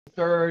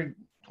3rd,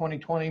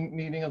 2020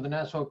 meeting of the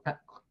Nassau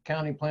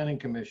County Planning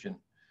Commission.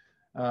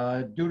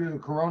 Due to the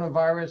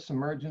coronavirus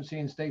emergency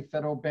and state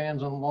federal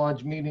bans on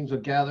large meetings or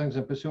gatherings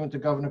and pursuant to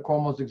Governor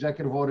Cuomo's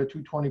Executive Order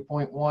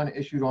 220.1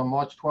 issued on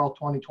March 12,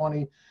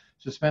 2020,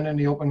 suspending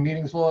the open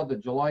meetings law, the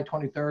July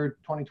 23rd,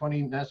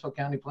 2020 Nassau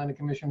County Planning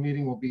Commission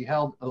meeting will be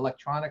held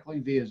electronically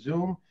via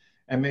Zoom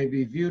and may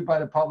be viewed by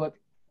the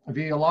public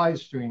via live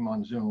stream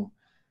on Zoom,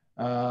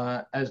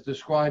 as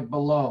described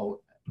below,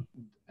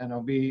 and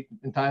it'll be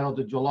entitled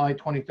the July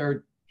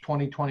 23rd,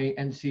 2020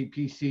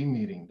 NCPC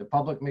meeting. The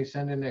public may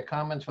send in their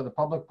comments for the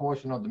public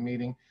portion of the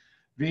meeting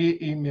via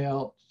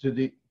email to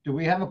the, do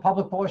we have a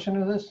public portion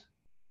of this?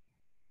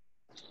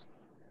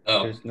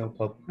 Oh, There's no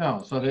public.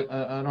 No, so that,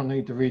 I don't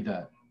need to read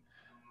that.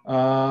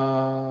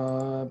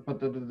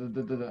 But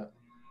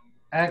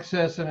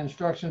access and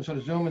instructions for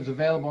the Zoom is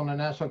available on the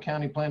Nassau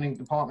County Planning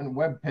Department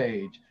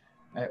webpage,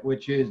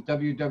 which is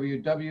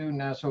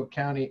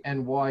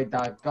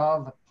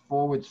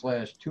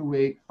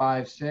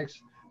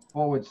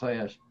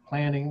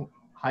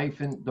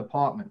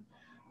www.nassaucounty.ny.gov/2856/planning-department.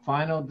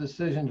 Final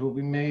decisions will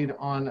be made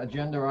on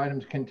agenda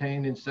items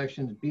contained in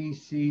sections B,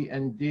 C,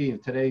 and D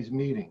of today's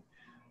meeting.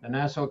 The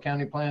Nassau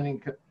County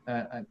Planning,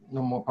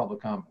 no more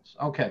public comments.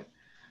 Okay,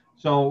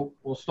 so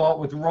we'll start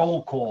with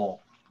roll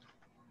call.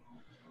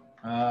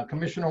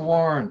 Commissioner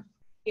Warren.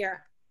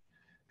 Here.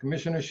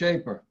 Commissioner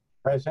Shaper.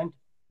 Present.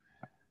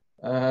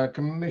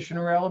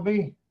 Commissioner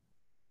Ellaby.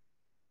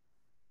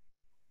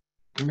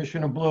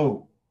 Commissioner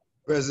Blue.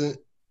 present.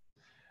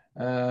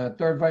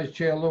 Third Vice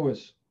Chair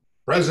Lewis.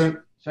 Present.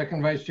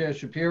 Second Vice Chair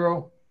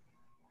Shapiro.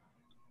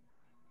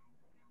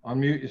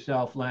 Unmute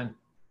yourself, Len.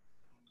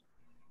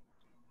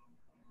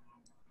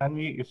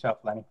 Unmute yourself,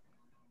 Lenny.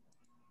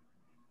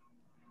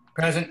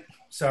 Present.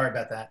 Sorry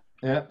about that.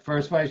 Yeah,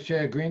 First Vice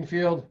Chair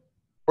Greenfield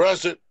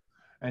Present.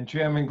 and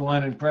Chairman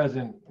Glennon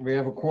present. We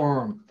have a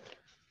quorum.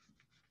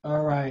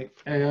 All right.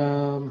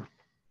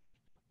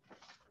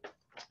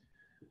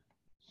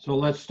 So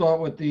let's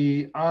start with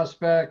the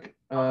OSPAC.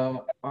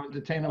 I'll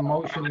entertain a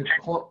motion to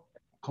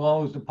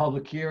close the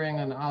public hearing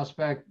on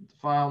OSPAC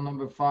file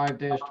number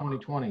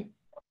 5-2020.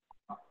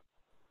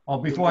 Oh,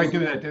 before I do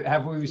that,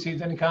 have we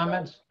received any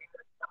comments?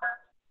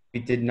 We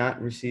did not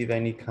receive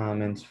any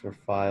comments for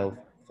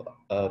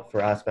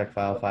Aspect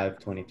File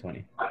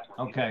 5/2020.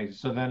 Okay,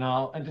 so then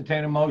I'll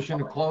entertain a motion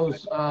to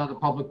close the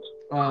public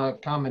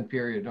comment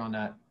period on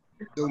that.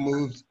 So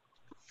moved.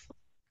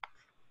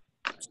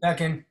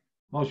 Second.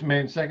 Motion made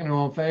and seconded.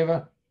 All in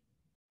favor?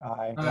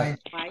 Aye. Aye.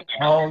 Aye.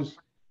 Opposed?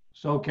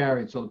 So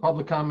carried. So the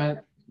public comment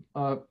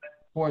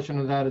portion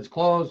of that is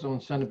closed, and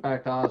we'll send it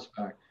back to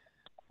OSPAC.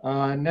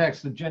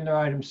 Next, agenda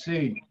item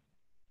C.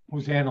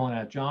 Who's handling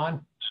that,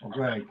 John or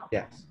Greg?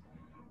 Yes.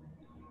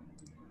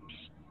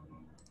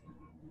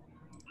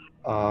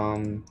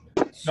 John,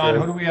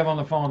 who do we have on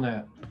the phone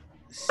there?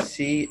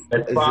 C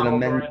is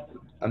an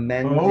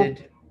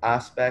amended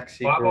Aspect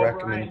Seeker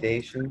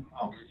recommendation.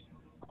 Oh.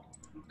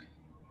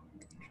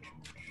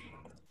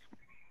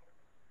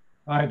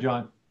 All right,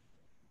 John.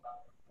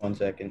 1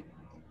 second.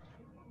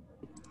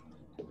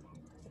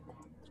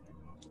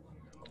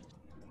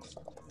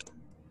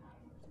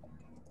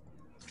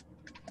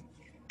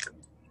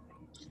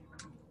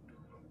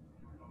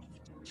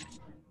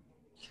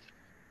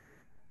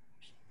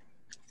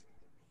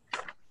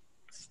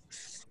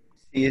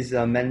 C is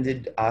the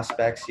amended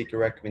OSPAC seeker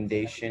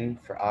recommendation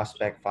for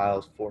OSPAC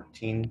files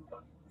 14,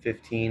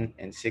 15,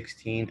 and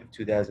 16 of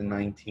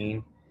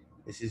 2019.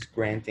 This is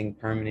granting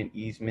permanent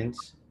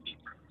easements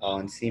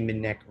on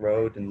Seaman Neck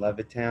Road in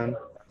Levittown,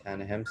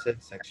 Town of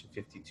Hempstead, Section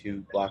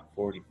 52, Block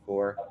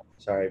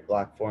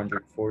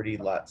 440,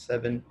 Lot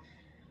 7.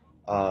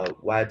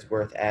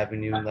 Wadsworth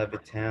Avenue,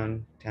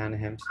 Levittown, Town of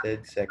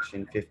Hempstead,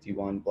 Section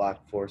 51,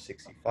 Block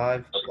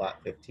 465,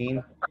 Lot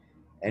 15.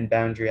 And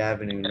Boundary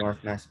Avenue,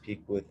 North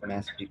Massapequa with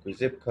Massapequa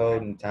zip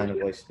code in Town of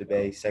Oyster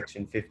Bay,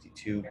 Section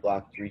 52,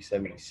 Block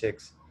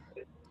 376,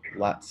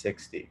 Lot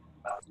 60.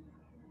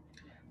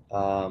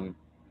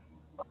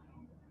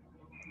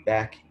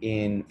 Back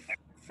in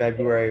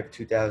February of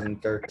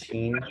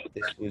 2013,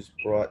 this was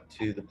brought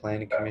to the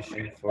Planning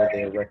Commission for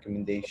their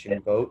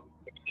recommendation vote.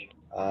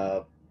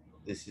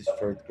 This is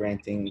for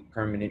granting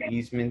permanent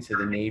easement to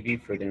the Navy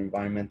for their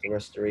environmental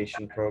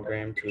restoration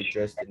program to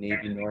address the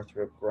Navy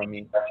Northrop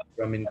Grumman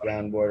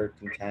groundwater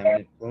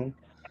contaminant plume.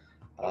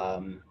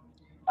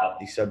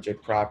 The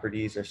subject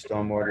properties are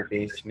stormwater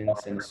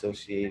basements and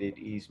associated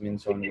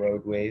easements on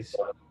roadways.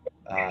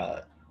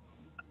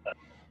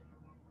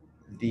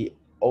 The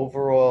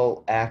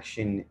overall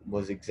action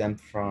was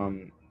exempt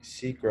from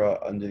SECRA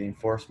under the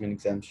enforcement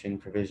exemption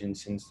provision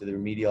since the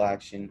remedial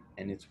action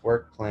and its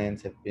work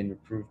plans have been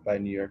approved by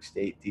New York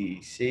State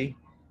DEC.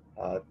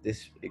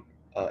 This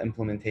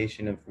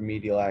implementation of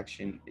remedial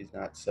action is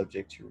not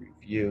subject to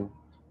review,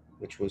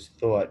 which was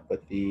thought,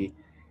 but the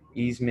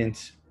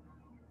easements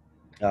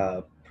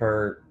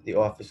per the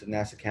Office of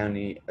Nassau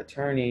County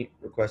Attorney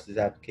request this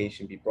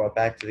application be brought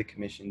back to the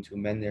Commission to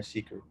amend their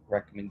SECRA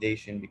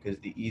recommendation because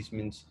the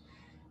easements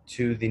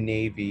to the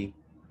Navy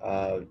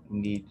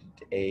needed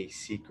a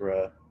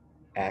SECRA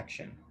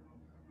action.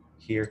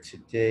 Here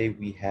today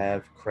we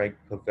have Craig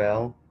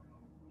Pavel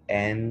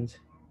and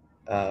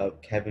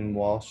Kevin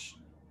Walsh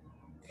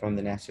from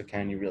the Nassau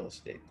County Real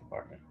Estate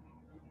Department.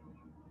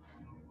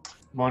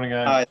 Morning,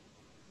 guys. Hi.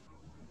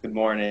 Good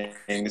morning.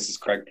 This is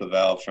Craig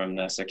Pavel from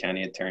Nassau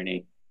County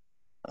Attorney.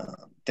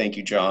 Thank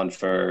you, John,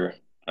 for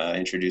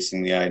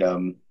introducing the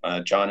item.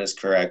 John is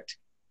correct.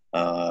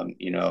 I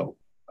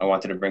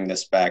wanted to bring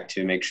this back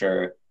to make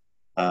sure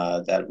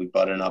that we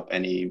button up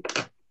any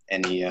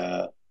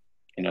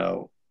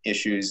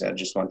issues. I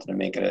just wanted to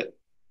make a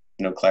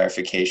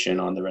clarification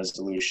on the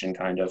resolution,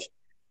 kind of.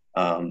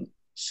 I'll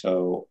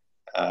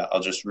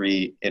just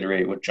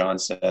reiterate what John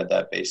said,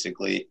 that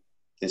basically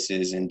this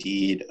is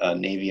indeed a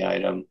Navy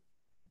item.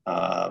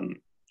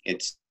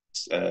 It's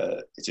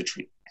a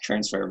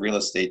transfer of real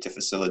estate to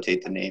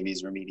facilitate the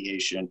Navy's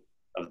remediation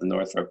of the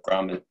Northrop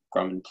Grumman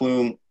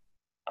plume.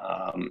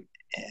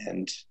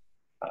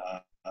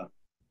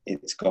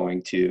 It's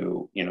going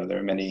to, there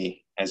are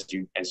many, as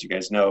you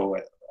guys know,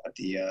 at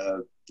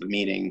the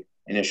meeting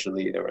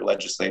initially, there were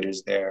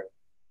legislators there.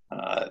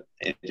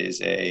 It is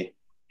a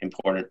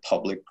important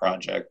public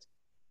project.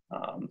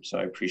 So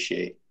I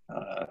appreciate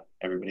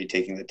everybody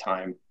taking the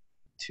time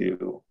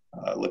to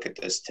look at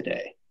this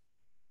today.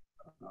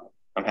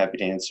 I'm happy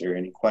to answer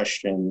any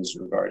questions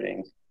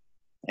regarding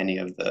any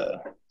of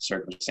the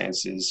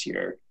circumstances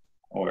here,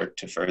 or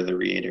to further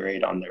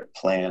reiterate on their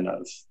plan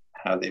of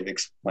how they've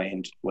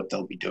explained what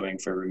they'll be doing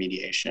for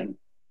remediation.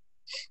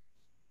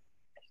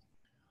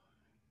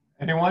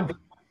 Anyone?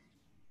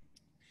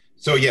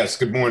 So yes,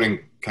 good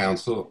morning,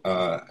 Council.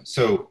 I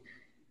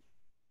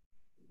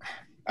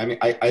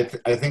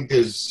think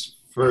there's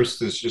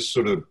just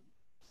sort of,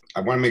 I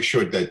want to make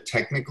sure that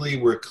technically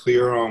we're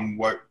clear on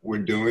what we're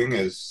doing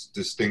as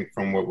distinct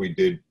from what we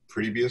did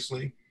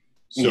previously.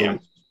 So, Yeah.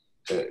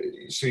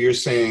 So you're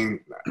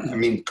saying,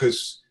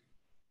 because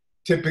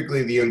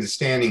typically the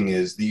understanding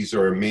is these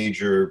are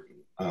major,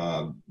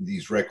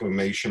 these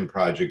reclamation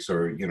projects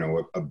are,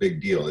 a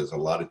big deal. There's a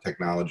lot of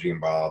technology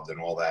involved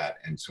and all that.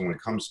 And so when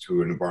it comes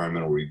to an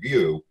environmental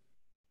review,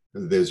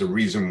 there's a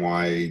reason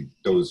why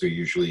those are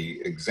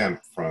usually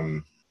exempt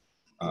from,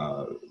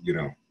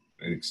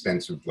 an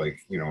extensive,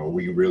 are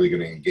we really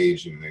going to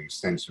engage in an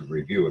extensive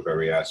review of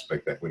every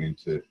aspect that went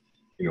into,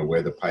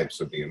 where the pipes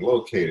are being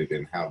located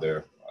and how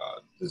they're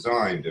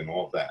designed and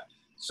all that.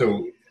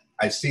 So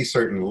I see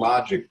certain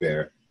logic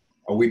there.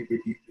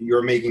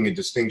 You're making a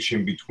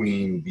distinction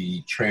between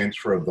the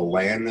transfer of the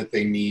land that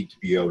they need to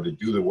be able to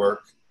do the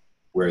work,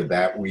 where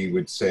that we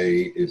would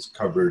say is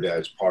covered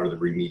as part of the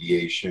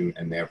remediation,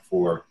 and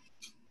therefore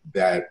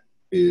that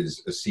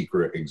is a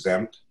secret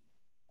exempt,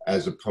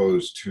 as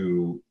opposed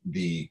to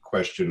the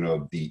question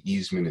of the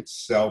easement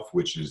itself,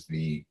 which is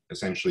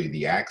essentially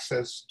the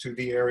access to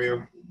the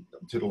area,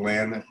 to the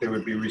land that they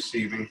would be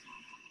receiving.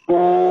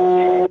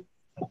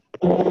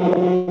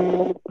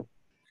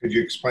 Could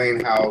you explain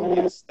how?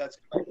 Yes, that's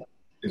correct.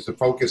 Is the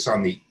focus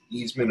on the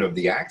easement of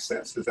the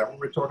access? Is that what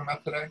we're talking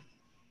about today?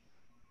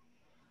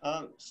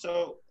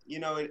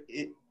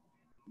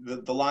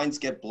 The lines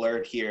get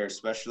blurred here,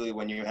 especially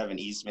when you have an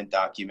easement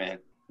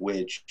document,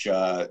 which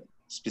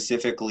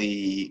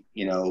specifically,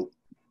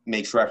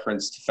 makes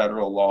reference to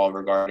federal law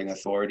regarding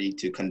authority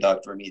to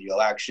conduct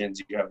remedial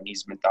actions. You have an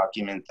easement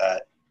document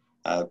that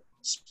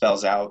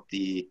spells out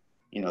the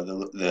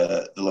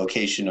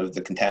location of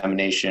the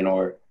contamination,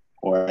 or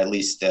at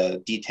least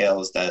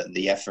details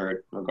the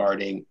effort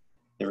regarding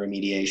the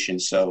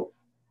remediation. So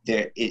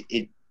the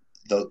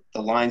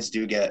lines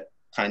do get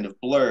kind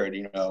of blurred.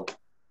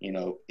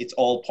 It's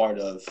all part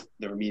of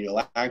the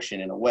remedial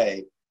action in a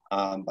way.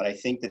 But I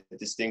think that the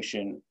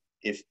distinction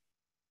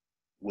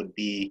would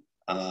be,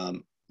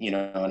 and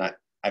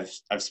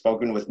I've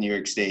spoken with New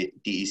York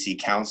State DEC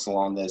counsel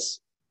on this,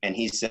 and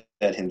he said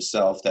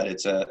himself that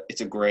it's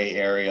a gray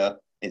area.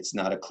 It's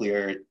not a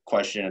clear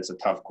question. It's a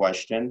tough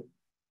question.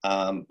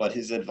 But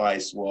his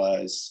advice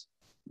was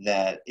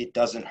that it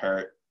doesn't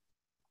hurt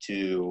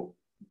to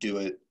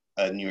do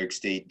a New York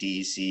State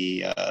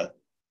DEC,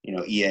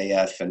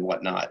 EAF and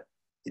whatnot.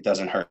 It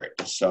doesn't hurt.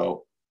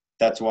 So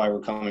that's why we're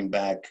coming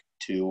back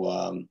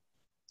to,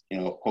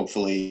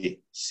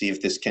 hopefully see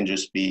if this can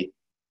just be,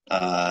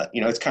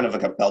 it's kind of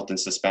like a belt and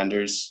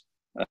suspenders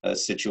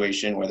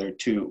situation, where there are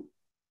two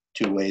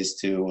ways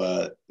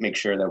to make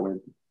sure that we're,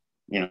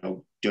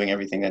 doing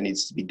everything that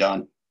needs to be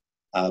done.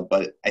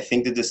 But I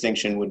think the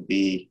distinction would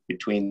be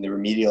between the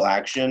remedial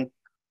action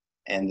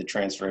and the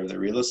transfer of the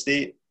real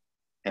estate.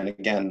 And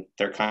again,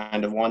 they're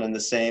kind of one and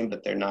the same,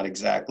 but they're not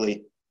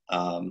exactly.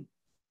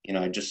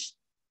 I just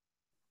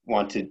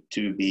wanted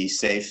to be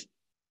safe,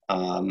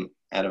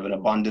 out of an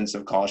abundance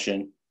of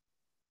caution,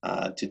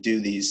 to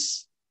do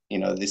these,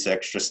 this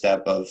extra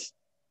step of,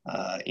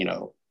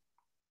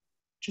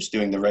 just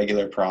doing the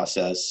regular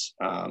process,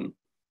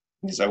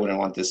 because I wouldn't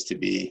want this to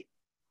be,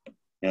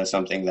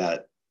 something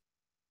that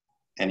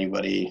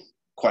anybody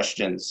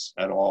questions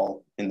at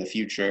all in the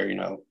future,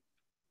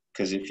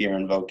 because if you're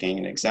invoking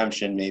an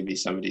exemption, maybe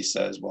somebody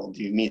says, well,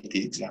 do you meet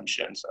the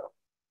exemption? So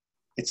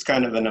it's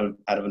kind of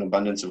out of an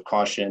abundance of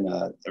caution.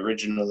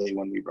 Originally,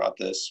 when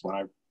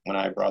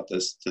I brought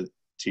this to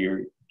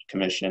your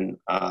commission,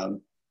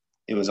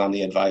 it was on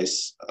the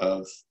advice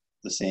of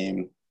the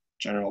same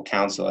general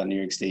counsel at New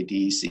York State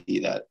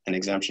DEC that an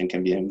exemption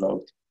can be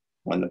invoked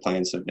when the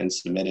plans have been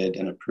submitted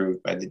and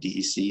approved by the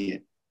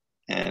DEC.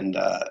 And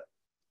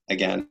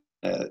again,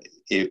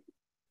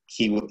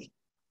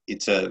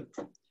 it's a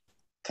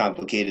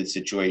complicated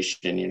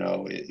situation. You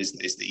know, is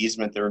the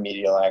easement the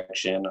remedial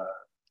action,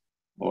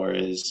 or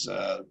is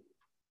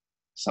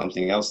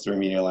something else the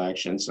remedial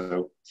action?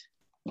 So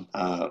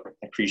I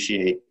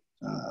appreciate,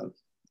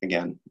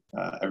 again,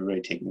 everybody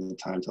taking the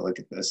time to look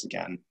at this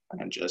again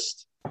and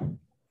just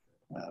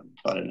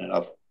button it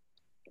up.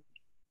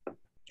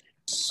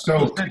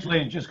 So,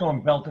 Essentially, just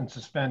going belt and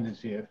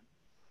suspenders here.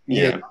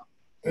 Yeah.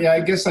 yeah, I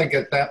guess I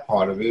get that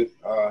part of it.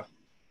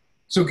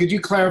 So could you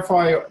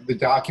clarify the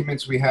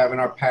documents we have in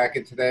our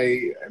packet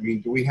today? I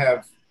mean, do we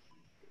have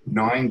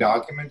 9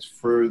 documents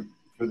for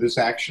this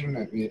action?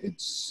 I mean,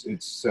 it's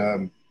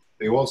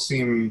they all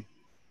seem,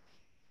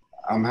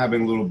 I'm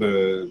having a little bit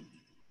of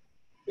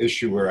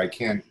issue where I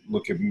can't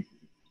look at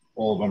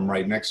all of them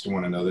right next to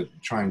one another to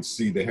try and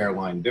see the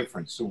hairline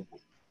difference. So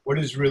what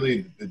is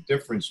really the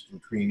difference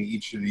between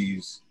each of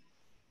these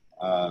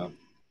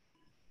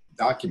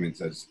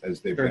documents as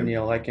they've Sure, been?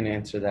 Neil, I can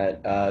answer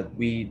that.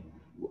 We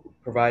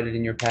provided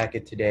in your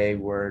packet today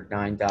were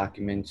 9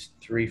 documents,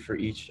 3 for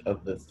each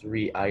of the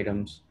 3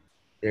 items.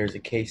 There's a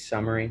case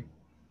summary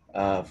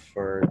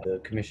for the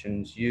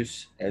commission's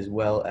use, as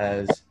well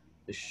as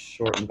the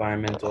short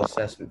environmental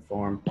assessment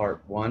form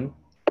part 1,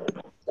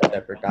 a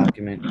separate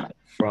document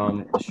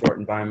from the short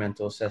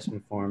environmental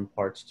assessment form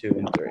parts 2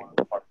 and 3.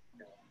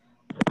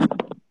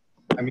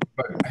 I mean,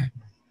 but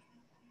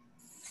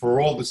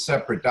for all the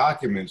separate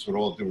documents, with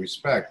all due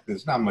respect,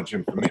 there's not much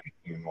information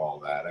in all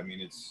that. I mean,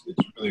 it's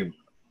really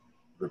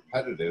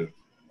repetitive,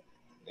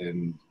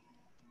 and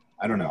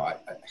I don't know.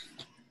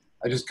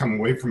 I just come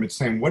away from it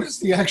saying, what is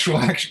the actual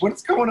action?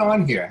 What's going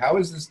on here? How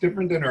is this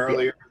different than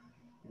earlier?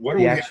 What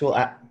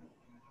are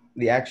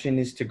The action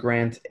is to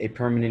grant a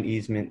permanent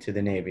easement to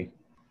the Navy.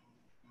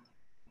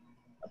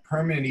 a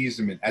permanent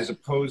easement as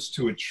opposed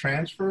to a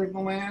transfer of the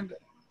land,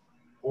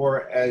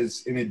 or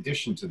as in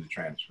addition to the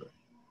transfer?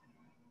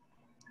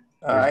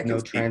 There's no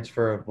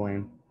transfer of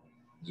land.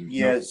 There's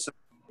Yes,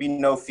 be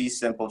no fee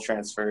simple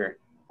transfer.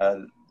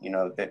 You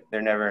know, that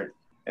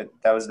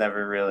was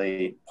never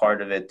really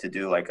part of it to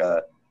do like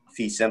a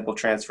fee simple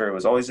transfer. It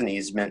was always an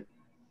easement.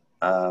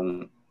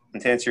 And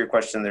to answer your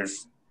question,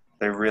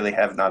 there really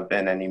have not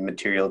been any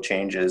material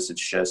changes.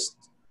 It's just,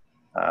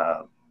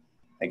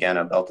 again,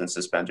 a belt and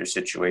suspender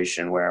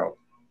situation where I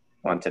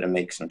wanted to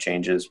make some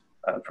changes,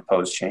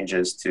 proposed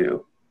changes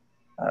to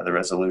the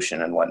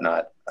resolution and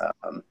whatnot.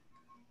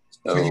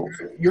 So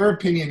your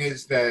opinion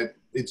is that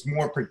it's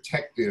more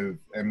protective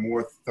and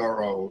more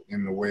thorough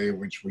in the way in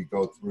which we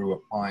go through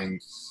applying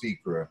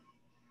SECRA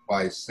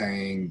by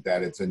saying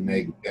that it's a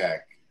neg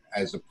deck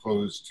as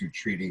opposed to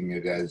treating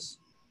it as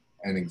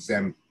an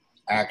exempt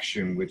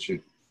action, which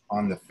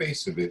on the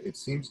face of it, it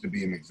seems to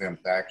be an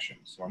exempt action.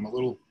 So I'm a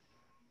little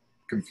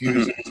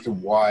confused as to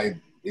why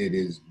it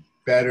is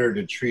better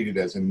to treat it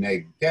as a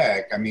neg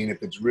deck. I mean,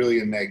 if it's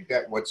really a neg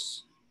deck,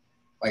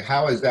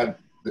 how is that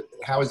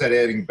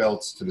adding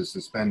belts to the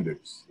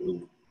suspenders?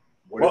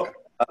 Well,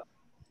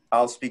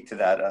 I'll speak to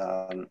that.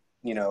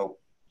 You know,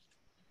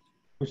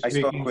 Who's I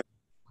spoke speaking? with,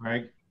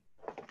 Greg?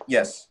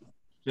 yes.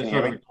 Just Can so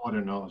you the hear me?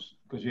 recorder knows,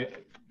 because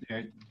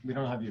we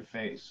don't have your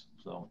face,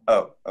 so.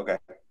 Oh, okay.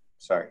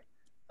 Sorry.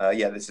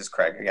 Yeah, this is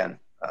Craig again.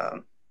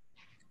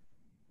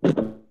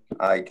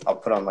 I'll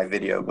put on my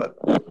video, but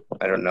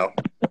I don't know.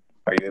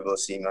 Are you able to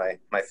see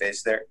my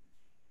face there?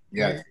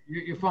 Yes.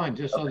 You're fine,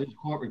 just so the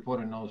court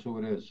reporter knows who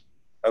it is.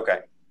 Okay.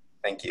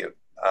 Thank you.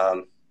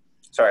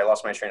 Sorry, I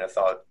lost my train of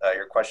thought.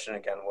 Your question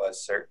again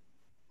was, sir?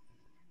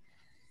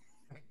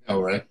 Oh,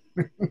 right.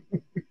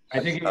 I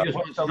think he just wants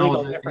What's the to know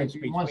legal that difference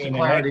he wants the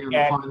between a clarity neg of the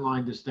deck? fine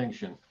line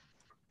distinction.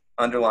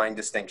 Underlying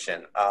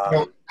distinction.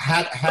 So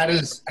how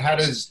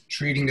does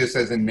treating this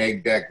as a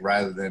neg deck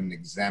rather than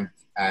exempt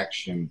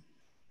action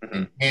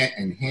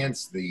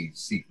enhance the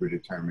secret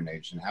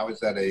determination? How is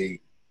that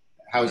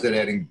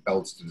adding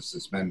belts to the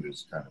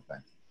suspenders kind of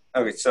thing?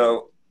 Okay,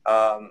 so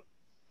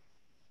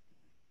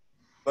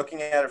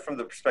looking at it from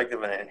the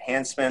perspective of an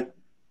enhancement,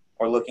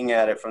 or looking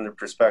at it from the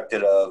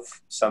perspective of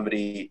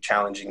somebody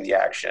challenging the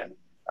action,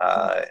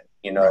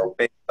 you know,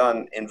 based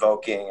on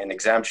invoking an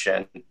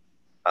exemption,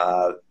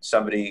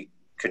 somebody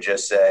could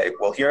just say,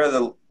 well, here are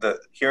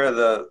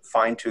the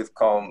fine-tooth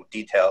comb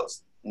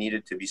details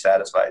needed to be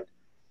satisfied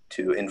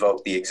to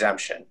invoke the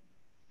exemption.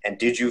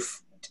 And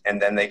and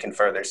then they can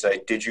further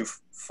say, did you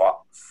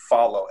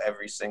follow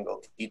every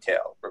single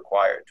detail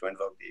required to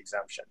invoke the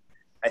exemption?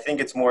 I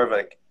think it's more of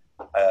a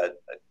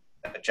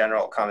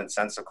general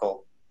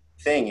commonsensical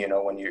thing. You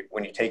know, when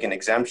you take an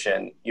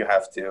exemption, you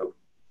have to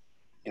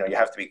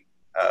be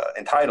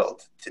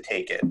entitled to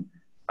take it.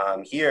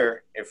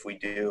 Here, if we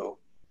do,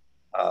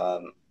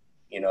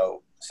 you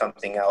know,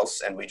 something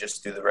else and we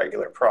just do the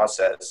regular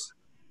process,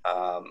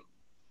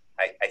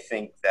 I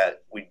think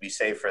that we'd be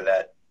safer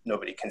that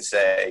nobody can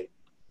say,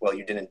 well,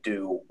 you didn't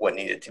do what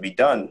needed to be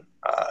done.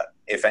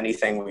 If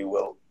anything, we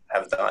will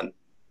have done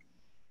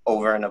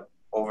over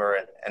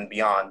and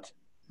beyond,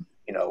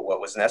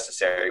 what was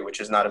necessary, which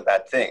is not a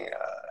bad thing.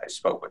 I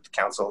spoke with the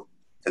counsel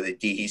to the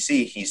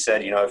DEC. He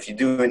said, if you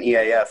do an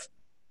EAF,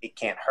 it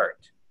can't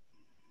hurt.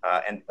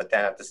 But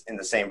then in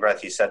the same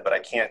breath, he said, but I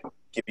can't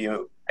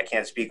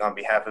speak on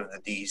behalf of the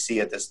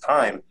DEC at this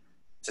time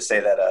to say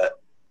that a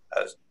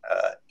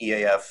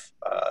EAF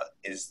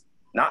is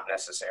not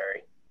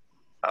necessary.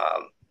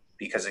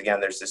 Because again,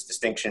 there's this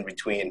distinction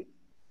between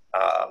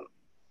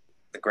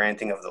the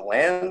granting of the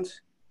land,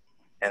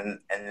 and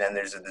then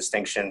there's a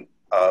distinction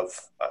of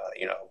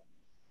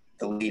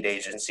the lead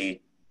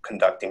agency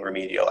conducting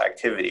remedial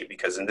activity.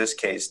 Because in this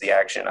case, the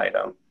action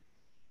item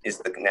is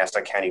the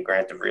Nassau County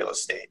grant of real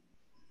estate,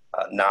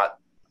 not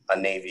a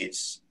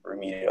Navy's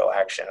remedial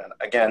action. And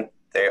again,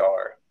 there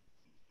are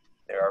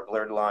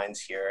blurred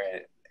lines here,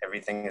 and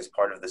everything is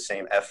part of the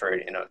same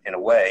effort in a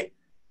way.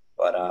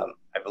 But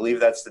I believe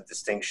that's the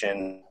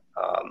distinction.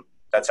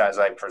 That's as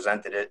I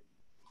presented it.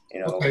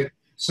 Okay,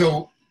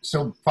 so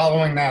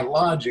following that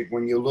logic,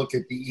 when you look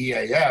at the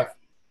EAF,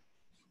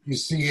 you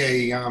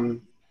see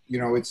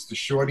it's the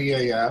short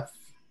EAF.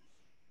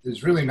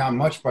 There's really not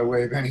much by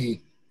way of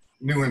any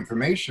new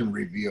information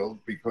revealed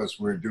because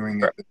we're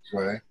doing it this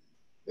way.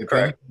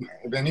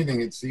 If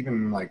anything, it's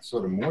even like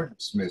sort of more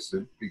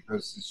dismissive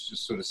because it's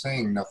just sort of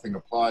saying nothing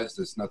applies.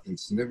 There's nothing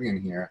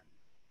significant here.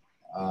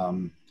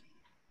 So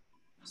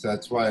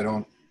that's why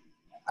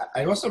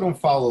I also don't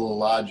follow the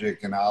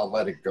logic, and I'll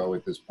let it go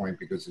at this point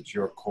because it's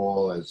your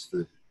call as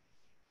the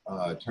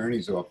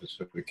attorney's office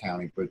for the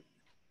county. But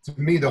to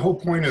me, the whole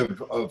point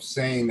of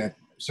saying that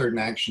certain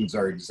actions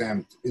are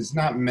exempt is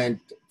not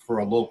meant for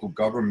a local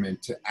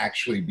government to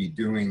actually be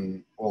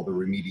doing all the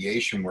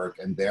remediation work,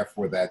 and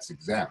therefore that's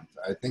exempt.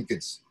 I think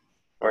it's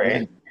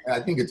Right. I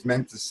think it's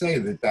meant to say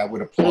that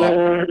would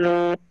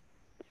apply.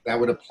 That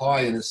would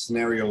apply in a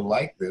scenario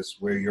like this,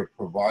 where you're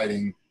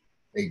providing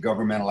a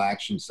governmental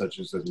action such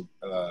as an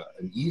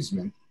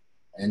easement,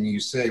 and you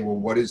say, well,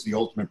 what is the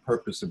ultimate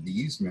purpose of the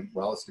easement?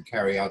 Well, it's to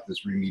carry out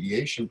this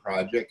remediation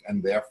project,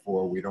 and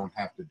therefore we don't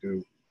have to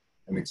do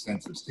an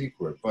extensive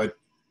secret. But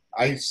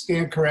I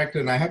stand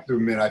corrected, and I have to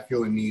admit, I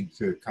feel a need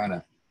to kind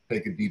of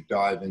take a deep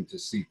dive into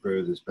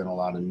secret. There's been a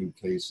lot of new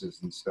cases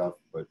and stuff,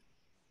 but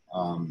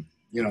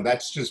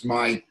that's just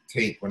my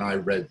take when I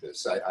read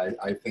this.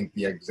 I think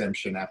the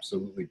exemption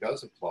absolutely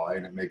does apply,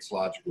 and it makes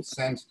logical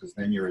sense because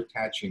then you're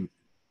attaching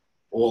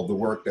all the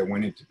work that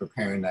went into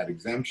preparing that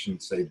exemption,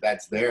 say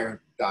that's their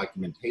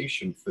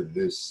documentation for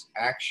this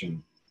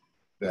action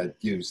that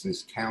gives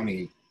this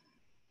county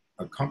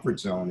a comfort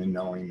zone in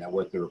knowing that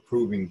what they're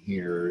approving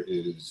here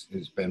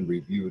has been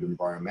reviewed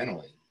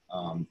environmentally.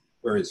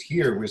 Whereas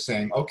here we're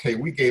saying, okay,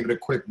 we gave it a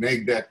quick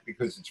neg deck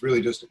because it's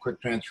really just a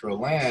quick transfer of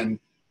land,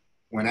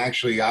 when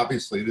actually,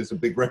 obviously, there's a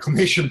big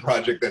reclamation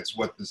project. That's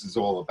what this is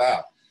all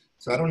about.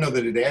 So I don't know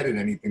that it added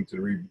anything to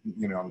the,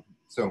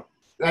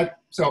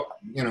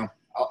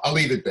 I'll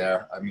leave it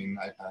there. I mean,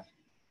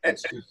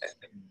 it's just...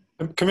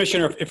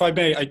 Commissioner, if I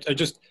may, I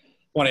just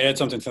want to add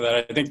something to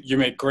that. I think you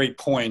make great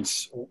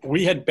points.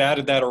 We had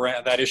batted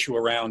that issue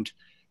around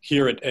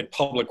here at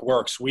Public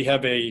Works. We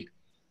have a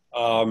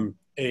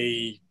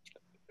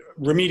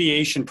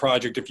remediation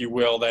project, if you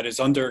will, that is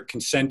under a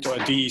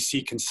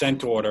DEC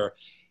consent order.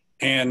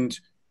 And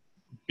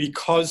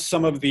because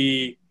some of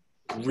the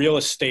real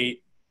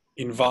estate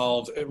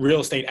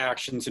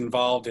actions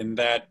involved in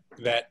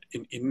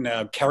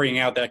carrying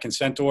out that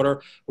consent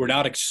order were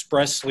not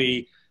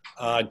expressly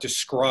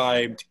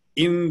described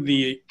in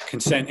the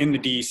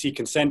DEC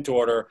consent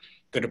order,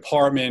 the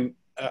department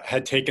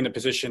had taken the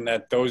position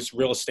that those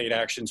real estate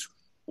actions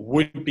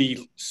would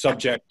be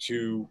subject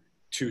to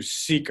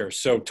seeker.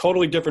 So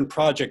totally different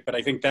project, but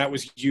I think that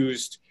was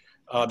used,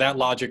 that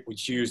logic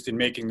was used in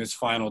making this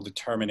final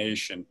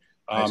determination.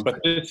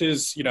 But this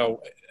is,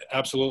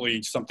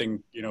 absolutely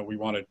something, we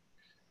want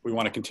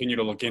to continue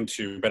to look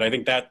into. But I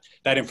think that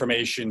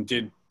information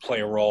did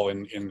play a role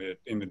in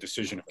the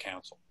decision of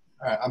council.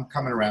 I'm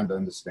coming around to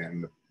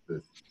understand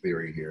the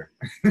theory here.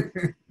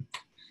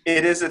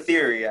 It is a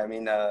theory. I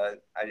mean, I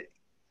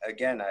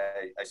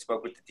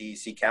spoke with the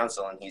DEC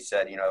counsel, and he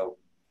said,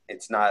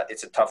 it's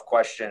a tough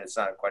question. It's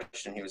not a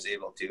question he was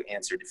able to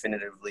answer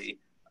definitively.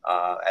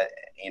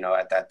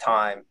 At that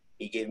time,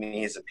 he gave me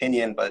his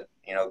opinion, but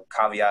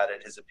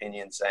caveated his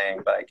opinion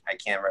saying, but I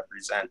can't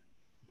represent,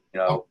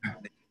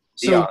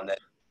 beyond that.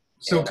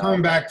 So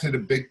coming back to the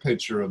big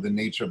picture of the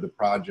nature of the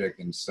project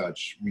and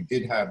such, we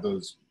did have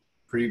those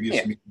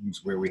previous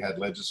meetings where we had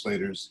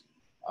legislators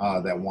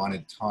that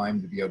wanted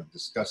time to be able to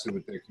discuss it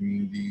with their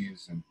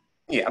communities. And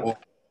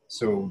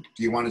so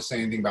do you want to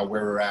say anything about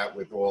where we're at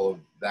with all of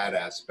that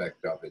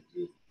aspect of it?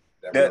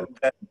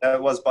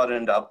 That was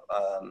buttoned up.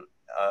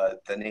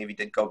 The Navy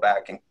did go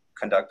back and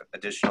conduct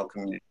additional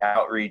community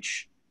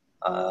outreach.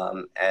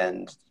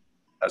 And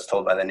I was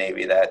told by the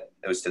Navy that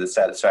it was to the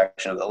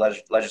satisfaction of the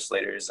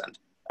legislators, and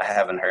I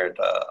haven't heard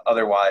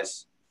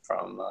otherwise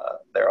from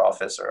their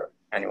office or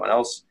anyone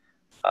else.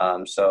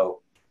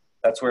 So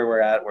that's where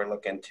we're at. We're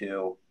looking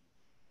to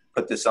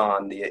put this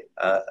on the,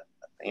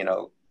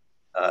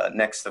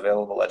 next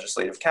available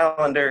legislative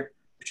calendar,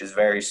 which is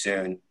very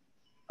soon.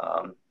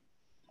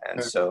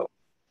 And so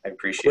I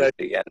appreciate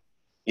it again.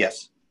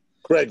 Yes.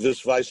 Craig,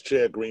 this Vice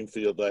Chair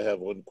Greenfield, I have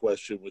one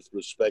question with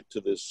respect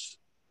to this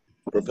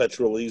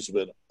perpetual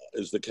easement.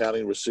 Is the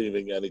county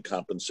receiving any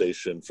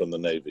compensation from the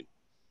Navy?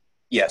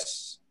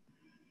 Yes.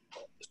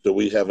 So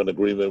we have an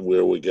agreement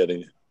where we're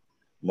getting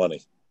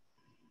money?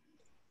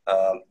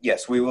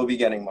 Yes, we will be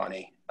getting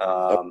money.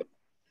 Okay.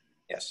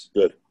 Yes.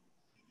 Good.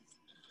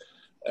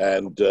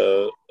 And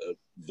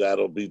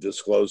that'll be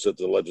disclosed at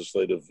the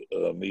legislative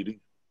meeting?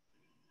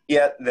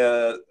 Yeah,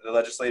 the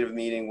legislative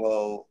meeting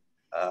will,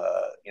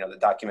 the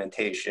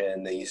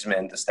documentation, the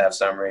easement, the staff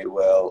summary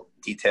will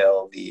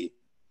detail the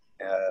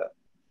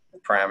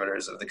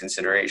parameters of the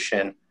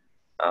consideration,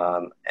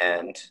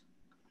 and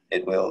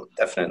it will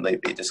definitely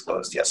be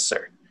disclosed. Yes,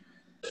 sir.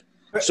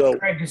 So,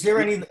 Craig, is there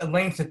any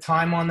length of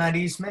time on that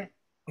easement,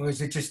 or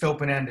is it just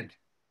open-ended?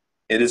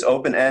 It is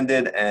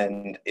open-ended,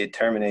 and it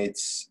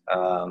terminates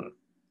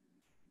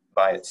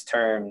by its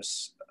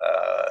terms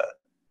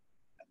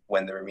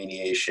when the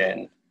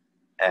remediation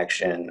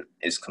action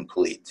is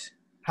complete.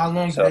 How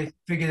long do they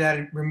figure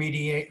that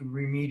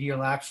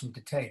remedial action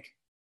to take?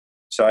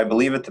 So I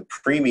believe at the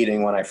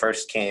pre-meeting when I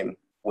first came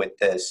with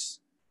this,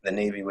 the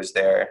Navy was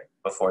there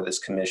before this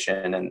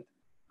commission, and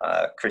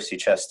Chrissy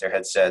Chester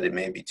had said it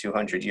may be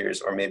 200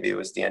 years, or maybe it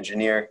was the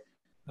engineer.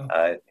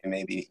 It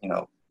may be,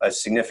 a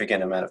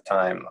significant amount of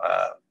time.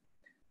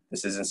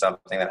 This isn't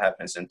something that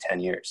happens in 10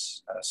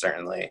 years,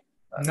 certainly.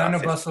 None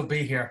of us will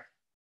be here.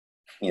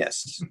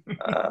 Yes,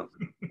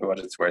 for what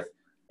it's worth.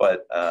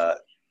 But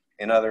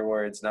in other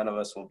words, none of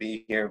us will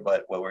be here,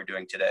 but what we're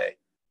doing today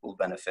will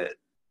benefit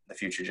the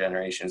future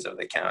generations of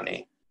the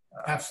county.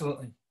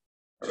 Absolutely.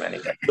 For many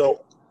decades.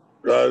 So,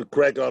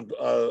 Craig,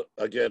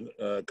 again,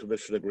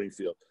 Commissioner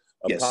Greenfield,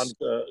 upon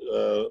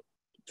Yes.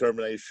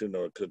 Termination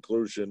or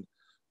conclusion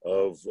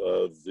of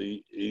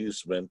the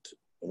easement,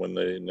 when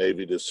the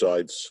Navy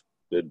decides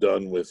they're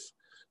done with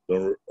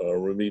the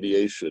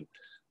remediation,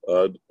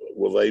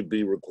 will they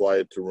be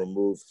required to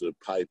remove the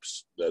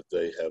pipes that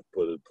they have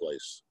put in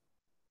place?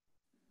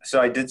 So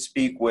I did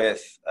speak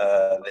with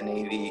the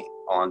Navy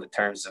on the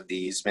terms of the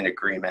easement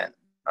agreement,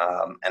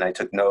 and I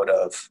took note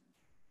of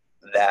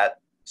that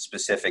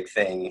specific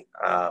thing.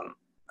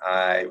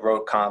 I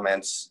wrote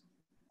comments,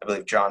 I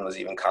believe John was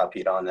even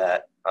copied on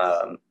that,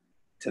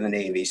 to the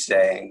Navy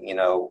saying,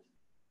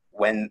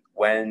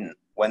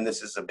 when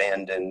this is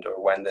abandoned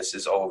or when this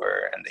is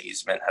over and the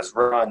easement has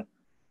run,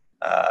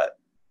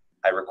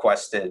 I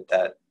requested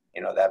that,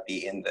 that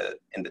be in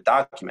the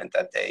document,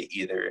 that they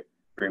either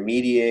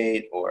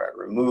remediate or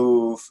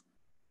remove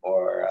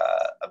or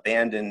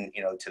abandon,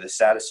 to the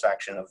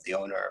satisfaction of the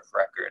owner of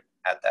record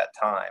at that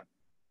time.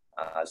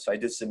 So I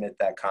did submit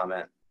that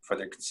comment for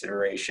their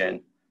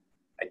consideration.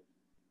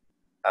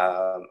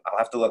 I'll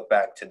have to look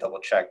back to double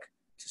check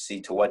to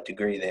see to what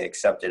degree they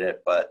accepted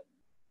it, but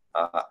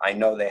I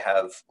know they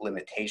have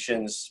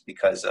limitations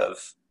because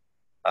of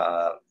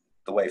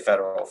the way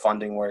federal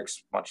funding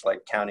works, much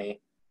like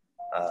county.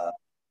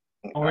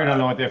 We don't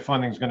know what their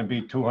funding is going to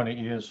be 200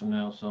 years from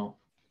now, so.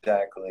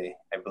 Exactly.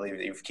 I believe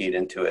that you've keyed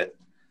into it.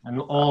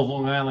 And all of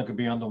Long Island could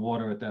be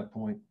underwater at that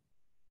point.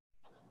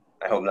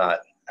 I hope not.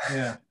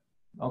 Yeah.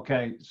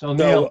 Okay. So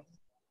Neil,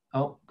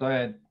 go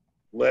ahead.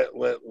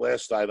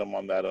 Last item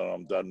on that, and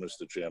I'm done,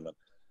 Mr. Chairman.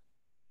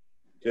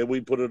 Can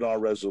we put in our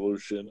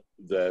resolution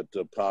that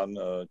upon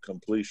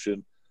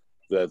completion,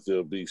 that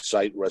there'll be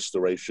site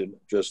restoration?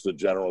 Just a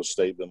general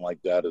statement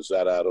like that. Is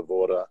that out of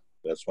order?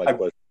 That's my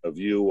question of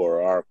you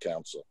or our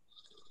council.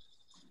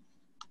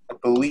 I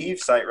believe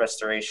site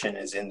restoration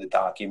is in the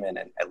document,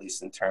 and at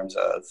least in terms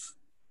of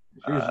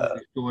It's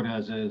usually stored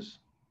as is.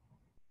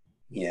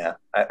 Yeah,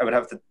 I would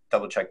have to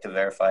double check to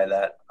verify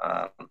that.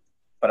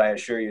 But I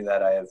assure you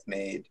that I have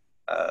made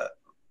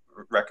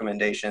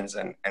recommendations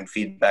and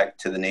feedback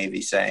to the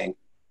Navy saying,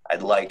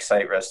 I'd like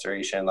site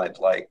restoration. I'd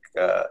like,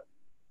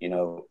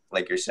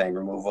 like you're saying,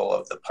 removal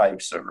of the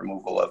pipes or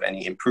removal of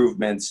any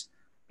improvements,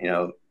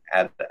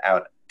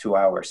 out to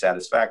our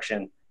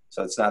satisfaction.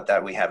 So it's not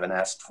that we haven't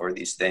asked for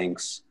these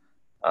things.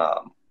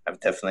 I've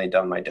definitely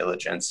done my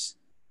diligence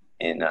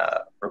in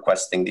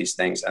requesting these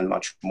things and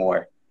much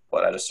more.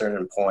 But at a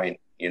certain point,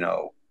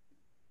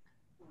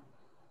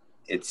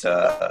 it's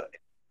a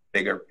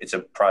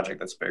project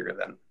that's bigger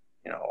than,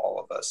 all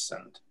of us,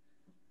 and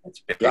it's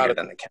bigger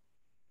than the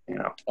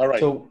county, All right.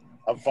 So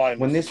I'm fine.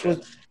 when this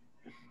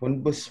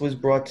was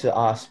brought to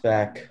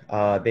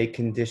OSPAC, they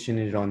conditioned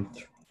it on,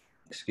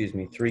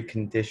 three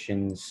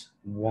conditions.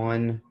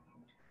 1,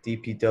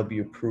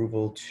 DPW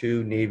approval.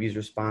 2, Navy's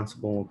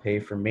responsible and will pay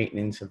for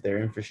maintenance of their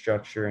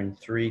infrastructure. And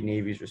 3,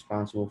 Navy's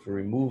responsible for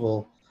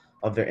removal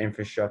of their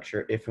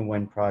infrastructure if and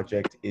when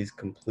project is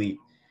complete.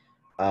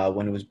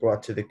 When it was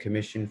brought to the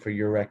commission for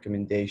your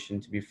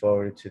recommendation to be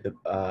forwarded to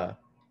the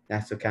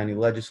Nassau County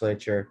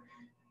Legislature,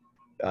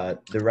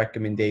 the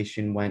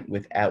recommendation went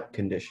without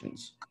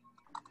conditions.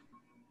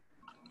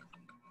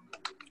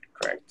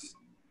 Correct.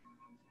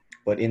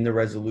 but in the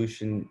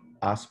resolution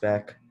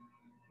aspect,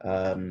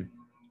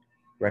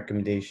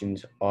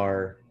 recommendations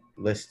are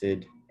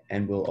listed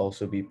and will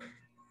also be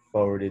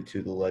forwarded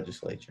to the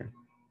legislature.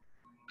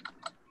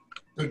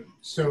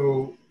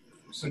 So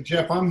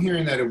Jeff, I'm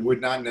hearing that it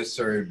would not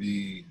necessarily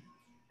be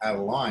out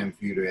of line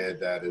for you to add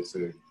that as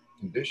a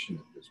condition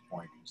at this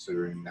point,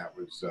 considering that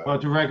was, Well,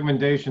 it's a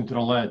recommendation to the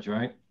ledge,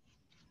 right?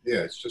 yeah,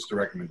 it's just a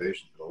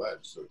recommendation to the ledge,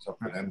 so it's up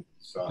to them to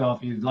decide. So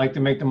if you'd like to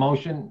make the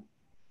motion,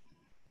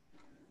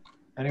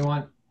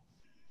 anyone?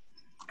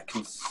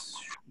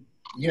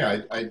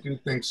 Yeah, I do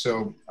think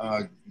so.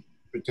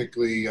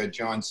 Particularly,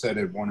 John said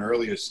at one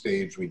earlier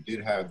stage, we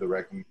did have the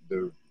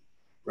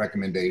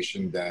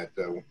recommendation that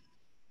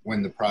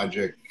when the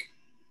project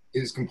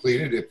is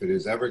completed, if it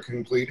is ever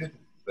completed,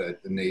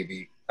 that the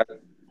Navy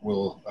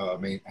will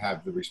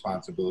have the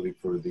responsibility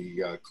for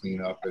the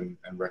cleanup and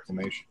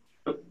reclamation.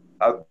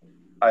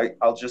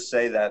 I'll just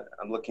say that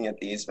I'm looking at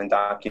the easement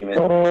document.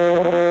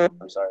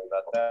 I'm sorry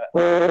about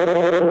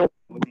that.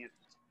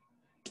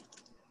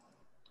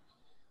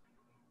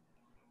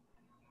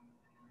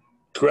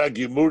 Craig,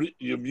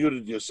 you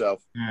muted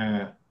yourself.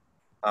 Yeah.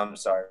 I'm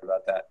sorry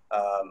about that.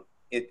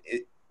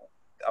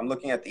 I'm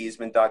looking at the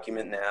easement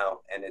document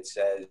now, and it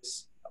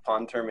says,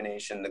 upon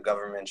termination, the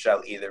government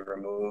shall either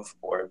remove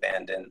or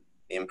abandon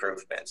the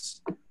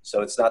improvements.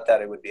 So it's not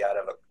that it would be out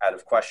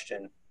of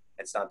question.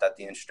 It's not that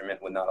the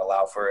instrument would not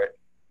allow for it.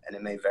 And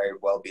it may very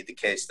well be the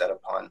case that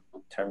upon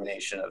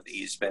termination of the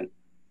easement,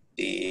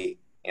 the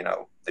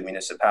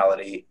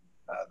municipality,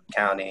 the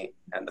county,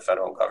 and the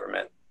federal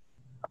government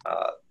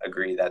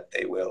agree that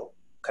they will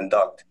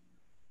conduct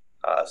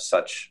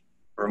such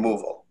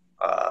removal.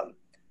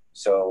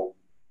 So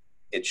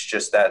it's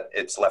just that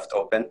it's left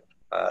open,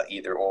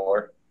 either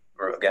or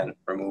again,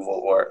 removal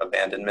or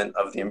abandonment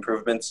of the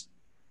improvements.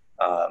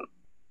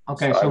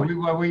 Okay, so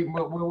what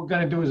we're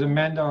going to do is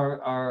amend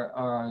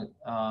our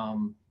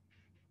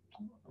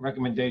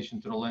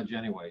recommendation to the ledge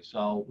anyway.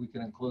 So we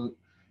can include,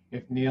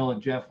 if Neil or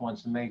Jeff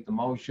wants to make the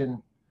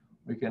motion,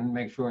 we can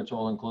make sure it's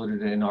all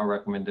included in our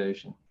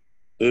recommendation.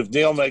 If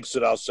Neil makes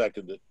it, I'll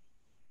second it.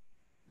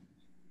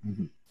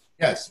 Mm-hmm.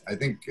 Yes, I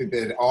think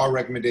that our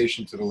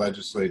recommendation to the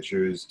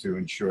legislature is to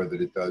ensure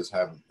that it does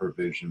have a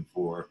provision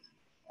for,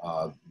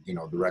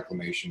 the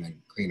reclamation and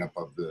cleanup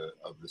of the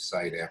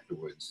site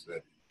afterwards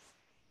that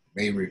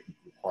may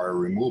require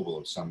removal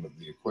of some of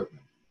the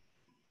equipment.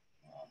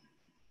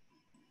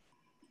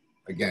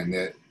 Again,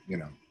 that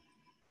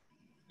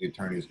the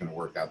attorney is going to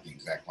work out the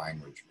exact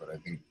language, but I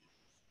think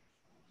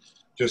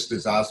just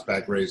as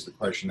OSPAC raised the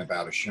question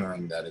about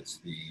assuring that it's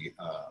the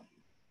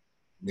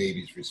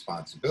Navy's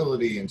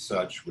responsibility and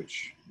such,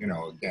 which,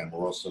 again,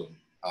 we're also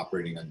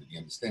operating under the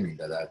understanding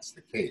that that's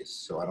the case.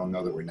 So I don't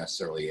know that we're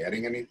necessarily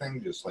adding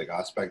anything, just like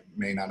OSPAC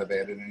may not have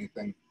added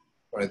anything,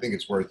 but I think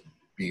it's worth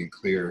being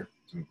clear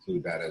to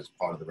include that as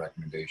part of the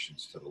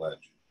recommendations to the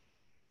ledge.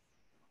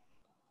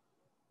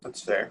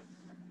 That's fair.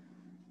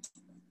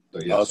 So,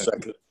 yes, I'll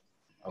second it.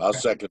 Okay. I'll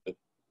second it.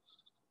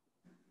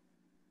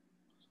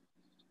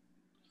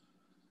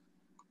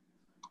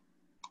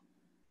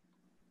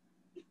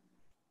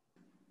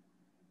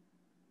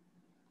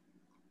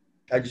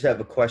 I just have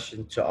a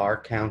question to our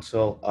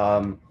council.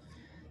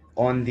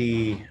 On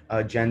the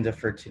agenda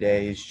for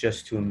today is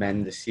just to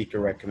amend the seeker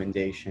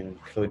recommendation.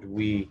 Could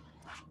we?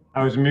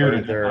 I was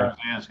muted. I was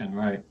asking.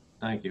 Right.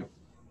 Thank you.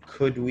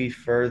 Could we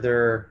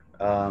further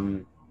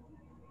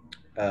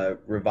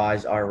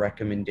revise our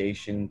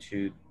recommendation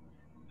to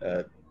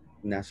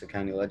Nassau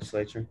County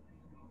Legislature?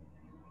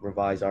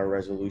 Revise our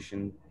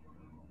resolution.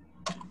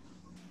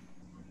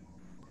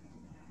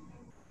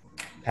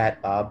 Pat,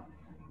 Bob.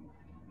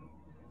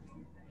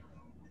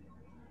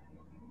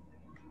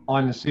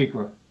 On the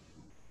secret.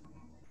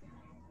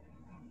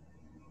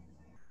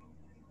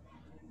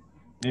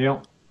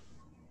 Neil?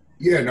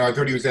 Yeah, no, I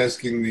thought he was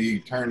asking the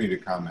attorney to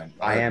comment.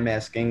 I am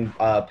asking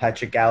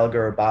Patrick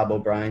Gallagher or Bob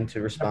O'Brien to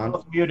respond.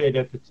 I'm muted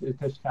at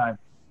this time.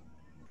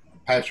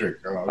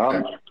 Patrick, okay.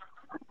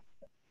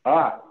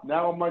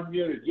 Now I'm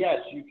unmuted. Yes,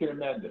 you can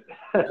amend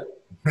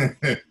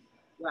it.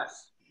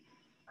 Yes.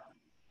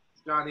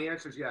 John, the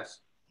answer is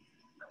yes.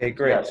 Okay,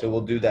 great. Yes. So we'll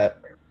do that.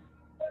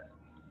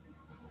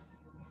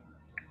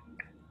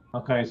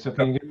 Okay, so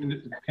can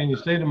you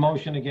say the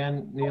motion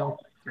again, Neil?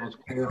 So it's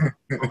clear.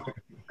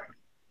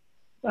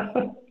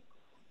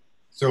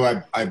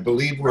 So I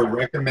believe we're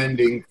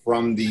recommending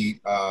from the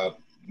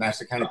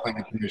Nassau County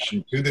Planning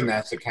Commission to the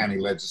Nassau County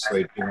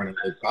Legislature when it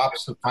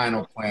adopts the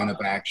final plan of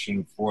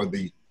action for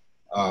the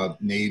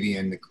Navy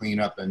and the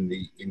cleanup and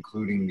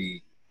including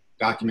the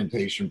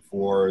documentation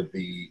for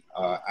the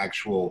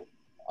actual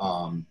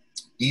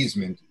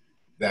easement,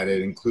 that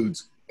it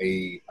includes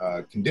a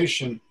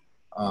condition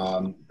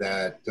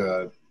that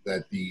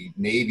the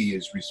Navy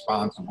is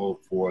responsible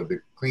for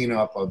the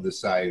cleanup of the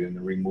site and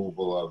the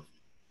removal of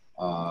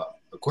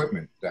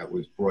equipment that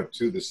was brought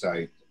to the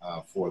site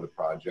for the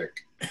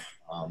project,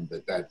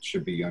 that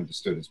should be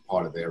understood as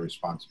part of their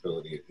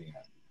responsibility at the end.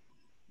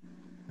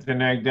 The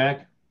neg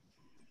deck?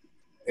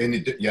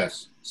 And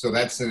yes, so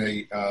that's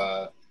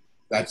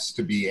that's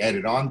to be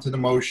added on to the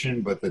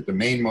motion, but that the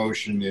main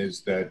motion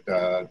is that,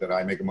 that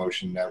I make a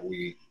motion that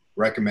we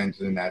recommend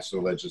to the Nassau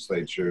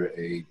Legislature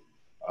a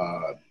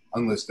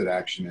unlisted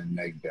action and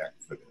neg deck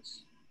for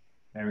this.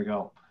 There we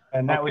go.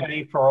 And that would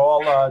be for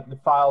all the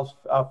files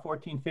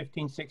 14,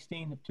 15,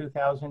 16 of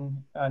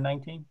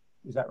 2019.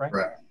 Is that right?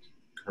 Correct.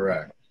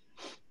 Correct.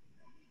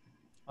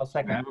 I'll I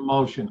second. have a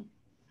motion.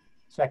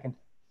 Second.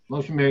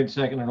 Motion made,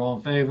 seconded. All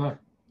in favor?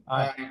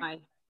 Aye. Aye.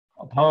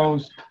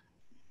 Opposed?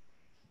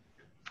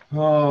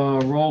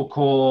 Roll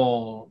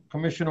call.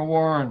 Commissioner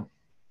Warren,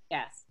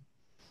 Yes.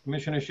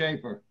 Commissioner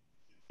Schaefer,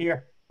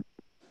 Here.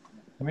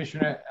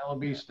 Commissioner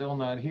Ellaby still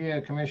not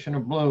here, Commissioner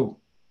Blue,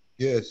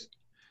 Yes.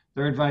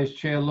 Third Vice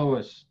Chair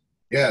Lewis,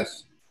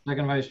 Yes.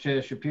 Second Vice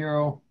Chair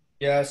Shapiro,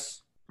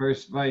 Yes.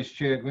 First Vice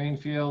Chair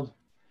Greenfield,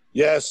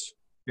 Yes.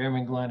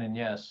 Chairman Glennon,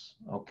 yes.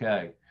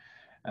 Okay.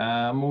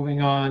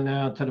 Moving on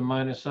now to the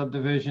minor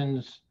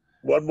subdivisions.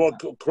 One more,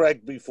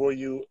 Craig, before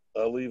you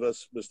leave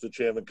us, Mr.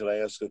 Chairman, can I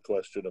ask a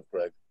question of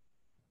Craig?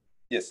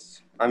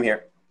 Yes, I'm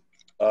here.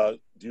 Do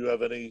you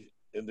have any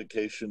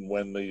indication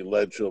when the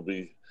ledge will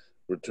be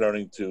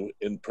returning to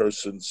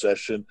in-person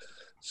session?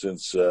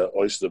 Since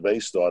Oyster Bay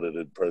started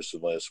in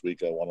person last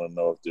week, I want to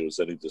know if there was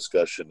any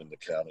discussion in the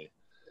county.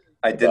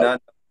 I did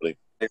not.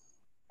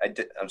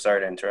 I'm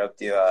sorry to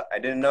interrupt you. I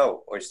didn't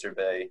know Oyster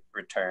Bay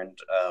returned.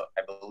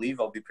 I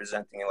believe I'll be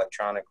presenting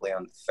electronically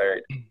on the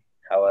 3rd.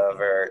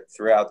 However,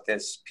 throughout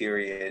this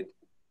period,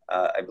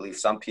 I believe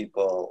some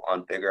people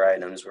on bigger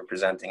items were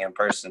presenting in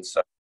person.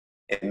 So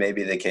it may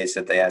be the case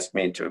that they asked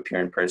me to appear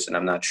in person.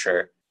 I'm not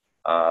sure.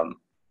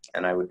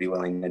 And I would be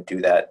willing to do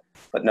that.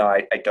 But no,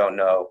 I don't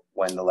know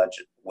when the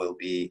ledge will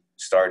be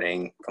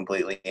starting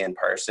completely in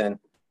person.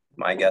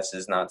 My guess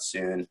is not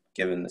soon,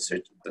 given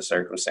the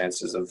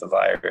circumstances of the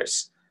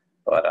virus.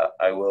 But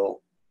I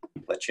will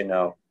let you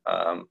know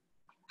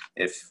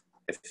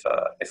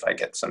if I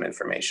get some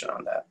information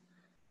on that.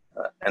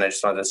 And I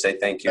just wanted to say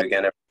thank you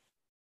again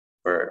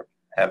for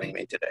having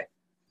me today.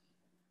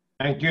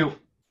 Thank you.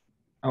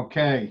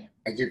 Okay,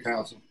 Thank you,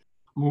 Council.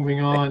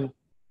 moving on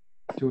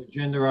to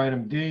agenda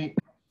item D.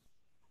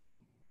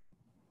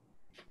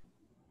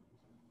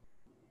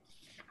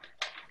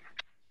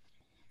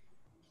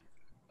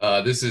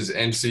 This is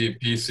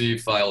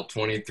NCPC file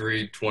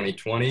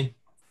 23-2020.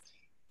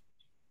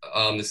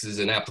 This is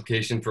an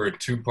application for a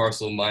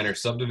 2-parcel minor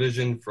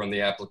subdivision from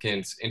the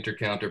applicants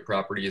Intercounter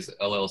Properties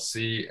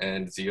LLC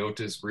and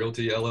Ziotis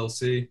Realty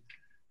LLC,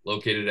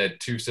 located at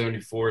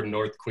 274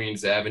 North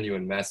Queens Avenue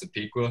in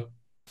Massapequa.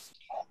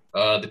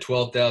 The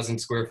 12,000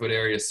 square foot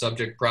area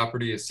subject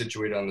property is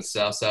situated on the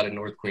south side of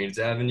North Queens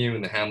Avenue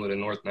in the hamlet of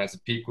North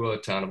Massapequa,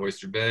 town of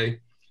Oyster Bay.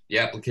 The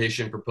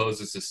application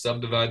proposes to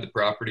subdivide the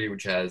property,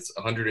 which has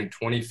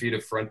 120 feet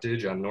of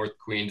frontage on North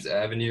Queens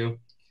Avenue,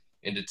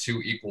 into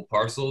 2 equal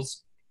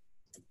parcels.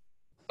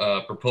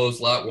 Proposed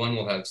lot 1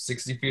 will have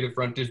 60 feet of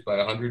frontage by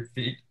 100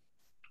 feet.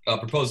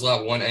 Proposed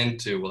lot 1 and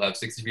 2 will have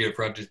 60 feet of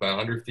frontage by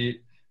 100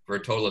 feet for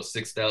a total of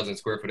 6,000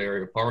 square foot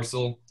area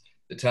parcel.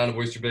 The Town of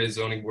Oyster Bay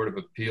Zoning Board of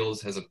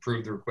Appeals has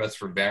approved the request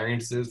for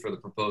variances for the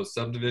proposed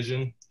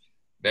subdivision.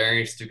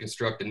 Variance to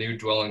construct a new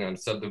dwelling on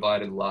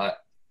subdivided lot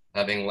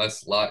having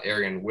less lot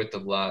area and width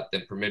of lot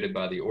than permitted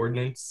by the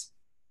ordinance.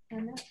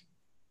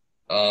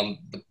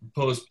 The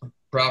proposed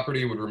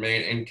property would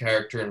remain in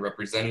character and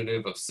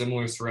representative of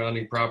similar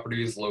surrounding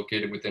properties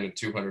located within a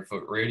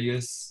 200-foot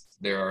radius.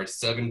 There are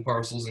 7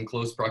 parcels in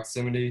close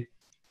proximity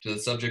to the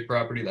subject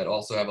property that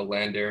also have a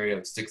land area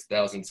of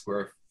 6,000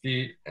 square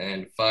feet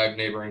and 5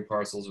 neighboring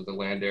parcels with a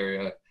land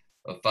area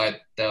of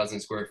 5,000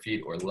 square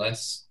feet or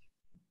less.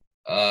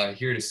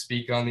 Here to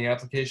speak on the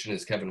application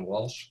is Kevin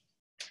Walsh.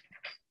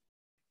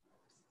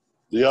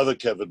 The other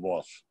Kevin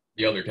Walsh.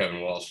 The other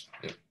Kevin Walsh.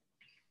 Yep.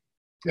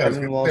 Yeah,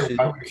 Kevin Walsh is-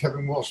 why would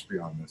Kevin Walsh be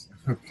on this?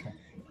 Okay.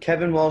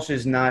 Kevin Walsh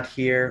is not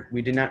here.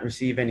 We did not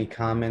receive any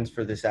comments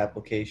for this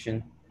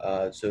application,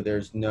 so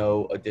there's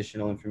no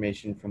additional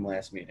information from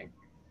last meeting.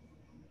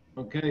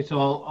 Okay, so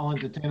I'll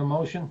entertain a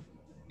motion.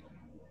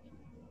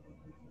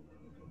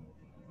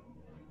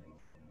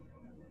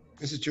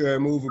 Mr. Chair, I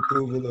move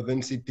approval of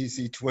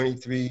NCPC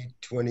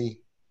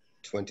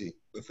 23-2020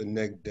 with a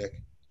neg deck.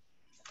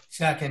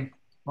 Second.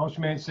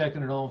 Motion made,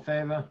 seconded. All in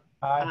favor?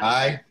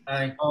 Aye.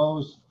 Aye.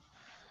 Opposed?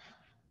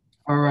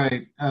 All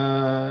right,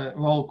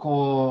 roll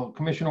call.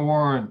 Commissioner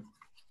Warren,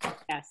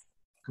 Yes.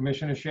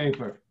 Commissioner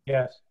Schaefer,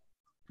 Yes.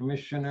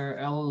 Commissioner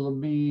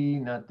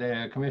Ellaby, not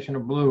there, Commissioner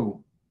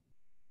Blue,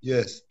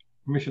 Yes.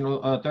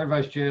 Commissioner, Third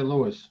Vice Chair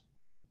Lewis,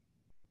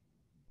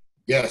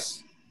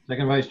 Yes.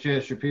 Second Vice Chair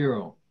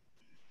Shapiro,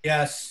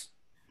 Yes.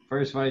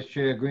 First Vice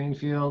Chair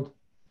Greenfield,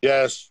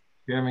 Yes.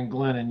 Chairman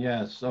Glennon,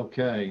 yes.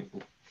 Okay,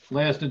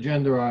 last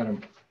agenda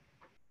item.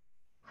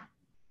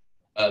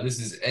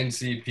 This is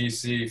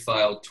NCPC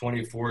file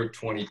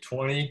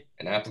 24-2020,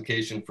 an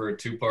application for a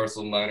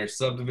 2-parcel minor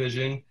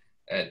subdivision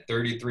at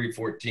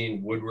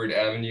 3314 Woodward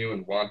Avenue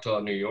in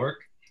Wantagh, New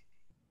York.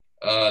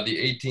 The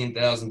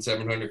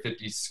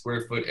 18,750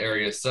 square foot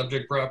area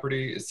subject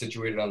property is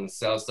situated on the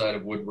south side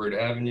of Woodward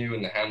Avenue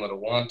in the hamlet of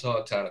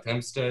Wantagh, town of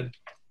Hempstead.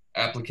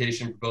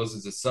 Application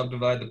proposes to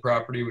subdivide the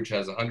property, which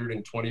has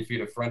 120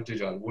 feet of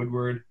frontage on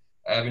Woodward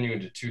Avenue,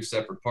 into 2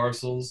 separate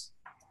parcels.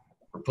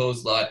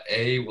 Proposed Lot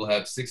A will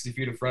have 60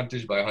 feet of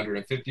frontage by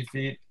 150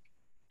 feet,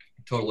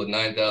 a total of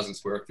 9,000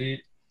 square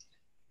feet.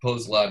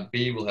 Proposed Lot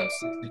B will have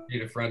 60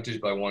 feet of frontage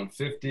by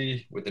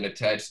 150, with an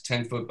attached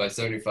 10-foot by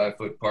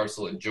 75-foot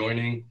parcel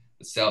adjoining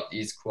the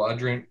southeast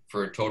quadrant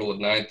for a total of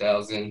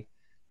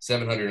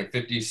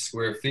 9,750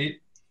 square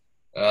feet.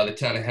 The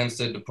Town of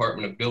Hempstead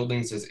Department of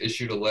Buildings has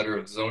issued a letter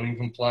of zoning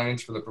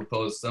compliance for the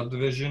proposed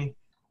subdivision,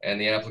 and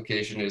the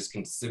application is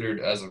considered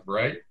as of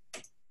right.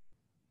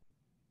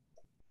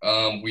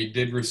 We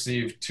did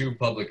receive 2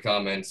 public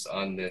comments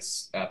on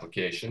this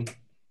application.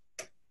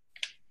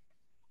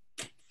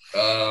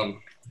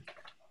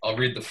 I'll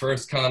read the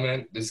first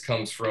comment. This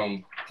comes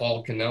from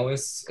Paul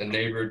Canellis, a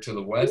neighbor to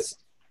the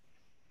west.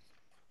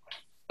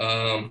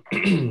 To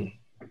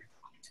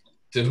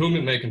whom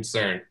it may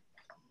concern.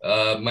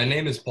 My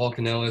name is Paul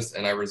Canellis,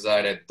 and I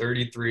reside at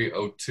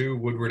 3302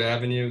 Woodward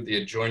Avenue,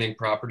 the adjoining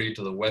property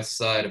to the west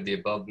side of the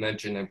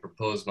above-mentioned and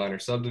proposed minor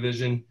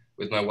subdivision,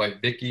 with my wife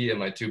Vicky and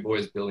my 2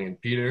 boys Billy and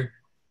Peter.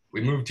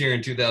 We moved here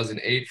in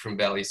 2008 from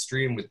Valley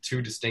Stream with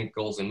 2 distinct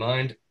goals in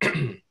mind.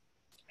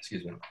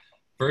 Excuse me.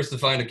 First, to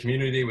find a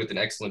community with an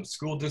excellent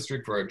school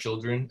district for our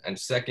children, and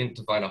second,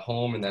 to find a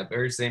home in that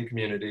very same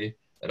community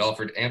that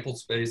offered ample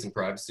space and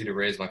privacy to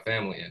raise my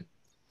family in.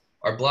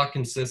 Our block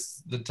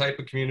consists of the type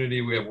of community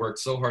we have worked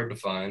so hard to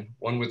find,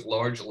 one with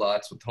large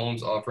lots with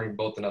homes offering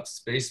both enough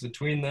space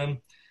between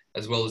them,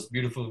 as well as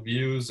beautiful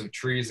views of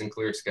trees and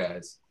clear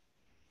skies.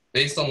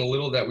 Based on the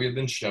little that we have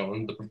been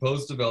shown, the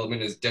proposed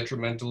development is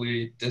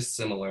detrimentally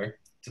dissimilar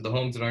to the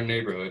homes in our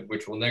neighborhood,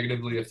 which will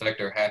negatively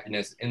affect our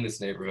happiness in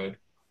this neighborhood,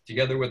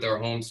 together with our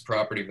home's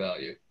property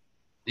value.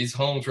 These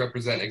homes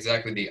represent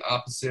exactly the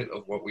opposite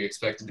of what we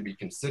expected to be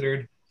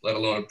considered, let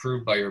alone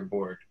approved by your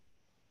board.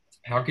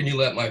 How can you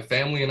let my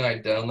family and I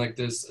down like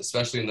this,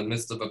 especially in the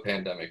midst of a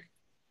pandemic?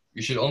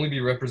 You should only be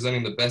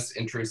representing the best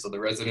interests of the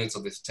residents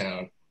of this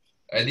town.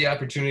 I had the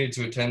opportunity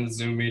to attend the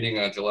Zoom meeting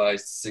on July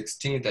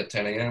 16th at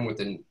 10 a.m.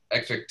 with an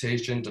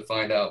expectation to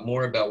find out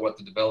more about what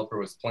the developer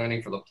was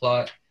planning for the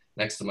plot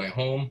next to my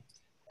home.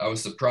 I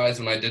was surprised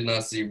when I did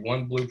not see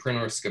one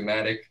blueprint or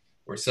schematic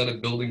or set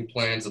of building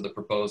plans of the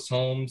proposed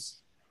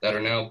homes that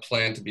are now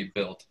planned to be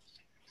built.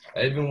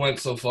 I even went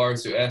so far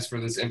as to ask for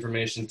this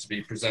information to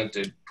be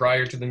presented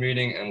prior to the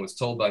meeting and was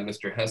told by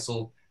Mr.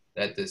 Hessel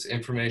that this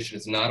information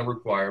is not a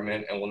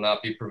requirement and will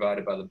not be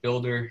provided by the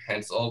builder.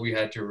 Hence, all we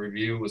had to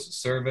review was a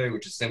survey,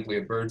 which is simply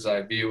a bird's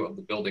eye view of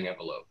the building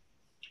envelope.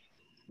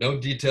 No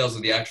details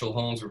of the actual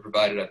homes were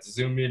provided at the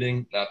Zoom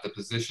meeting, not the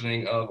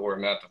positioning of or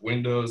amount of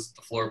windows,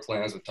 the floor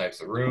plans with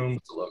types of rooms,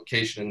 the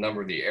location and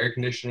number of the air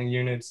conditioning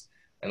units,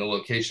 and the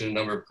location and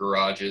number of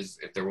garages,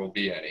 if there will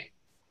be any.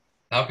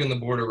 How can the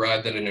board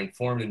arrive at an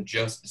informed and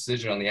just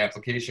decision on the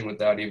application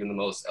without even the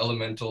most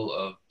elemental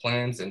of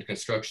plans and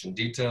construction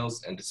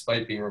details, and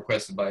despite being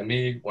requested by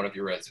me, one of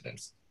your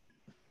residents?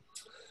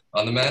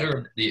 On the matter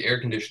of the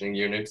air conditioning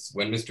units,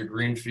 when Mr.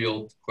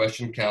 Greenfield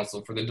questioned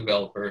counsel for the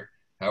developer,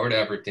 Howard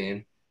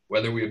Abertine,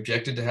 whether we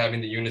objected to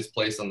having the units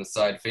placed on the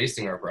side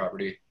facing our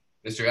property,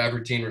 Mr.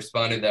 Abertine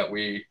responded that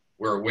we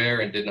were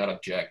aware and did not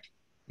object.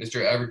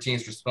 Mr.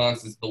 Abertine's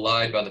response is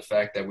belied by the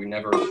fact that we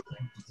never approved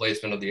the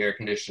placement of the air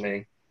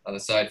conditioning on the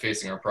side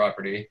facing our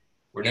property.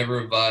 We're never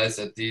advised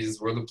that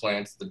these were the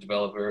plans of the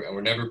developer and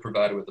were never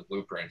provided with the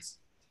blueprints.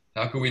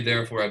 How could we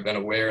therefore have been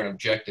aware and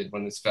objected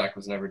when this fact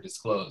was never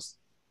disclosed?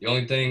 The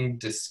only thing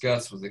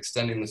discussed was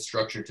extending the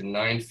structure to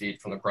 9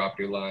 feet from the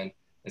property line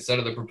instead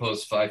of the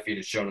proposed 5 feet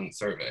as shown in the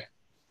survey.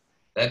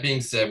 That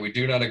being said, we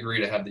do not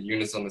agree to have the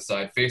units on the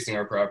side facing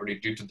our property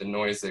due to the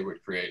noise they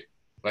would create.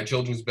 My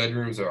children's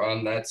bedrooms are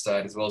on that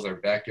side, as well as our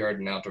backyard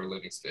and outdoor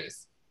living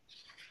space.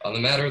 On the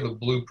matter of the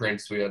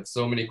blueprints, we had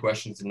so many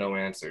questions and no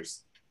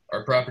answers.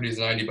 Our property is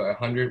 90 by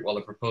 100, while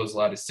the proposed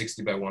lot is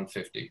 60 by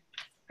 150.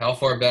 How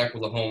far back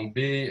will the home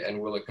be, and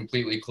will it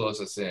completely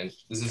close us in?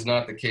 This is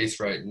not the case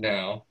right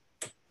now.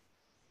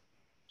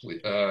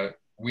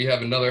 We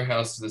have another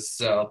house to the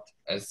south,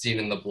 as seen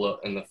in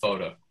the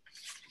photo.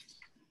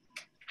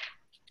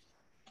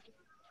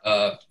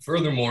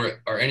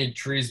 Furthermore, are any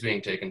trees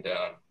being taken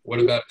down? What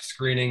about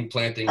screening,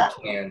 planting,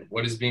 plan?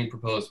 What is being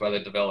proposed by the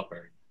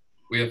developer?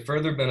 We have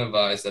further been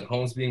advised that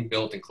homes being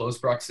built in close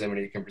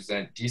proximity can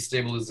present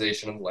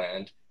destabilization of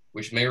land,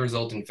 which may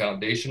result in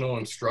foundational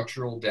and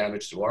structural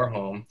damage to our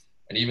home,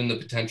 and even the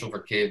potential for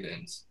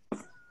cave-ins.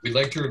 We'd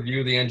like to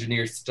review the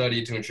engineer's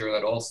study to ensure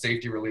that all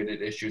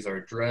safety-related issues are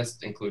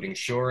addressed, including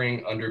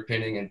shoring,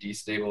 underpinning, and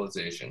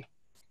destabilization.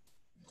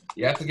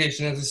 The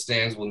application as it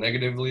stands will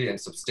negatively and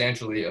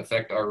substantially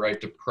affect our right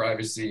to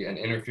privacy and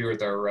interfere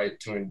with our right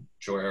to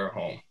enjoy our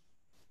home.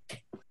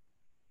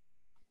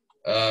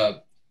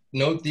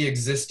 Note the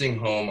existing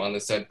home on the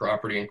said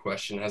property in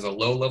question has a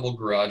low-level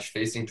garage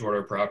facing toward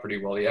our property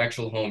while the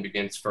actual home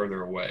begins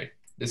further away.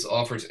 This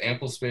offers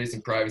ample space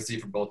and privacy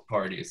for both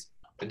parties.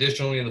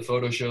 Additionally, the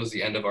photo shows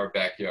the end of our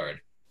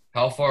backyard.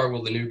 How far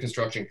will the new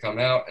construction come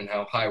out and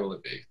how high will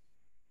it be?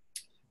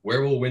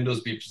 Where will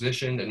windows be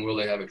positioned, and will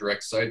they have a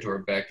direct sight to our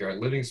backyard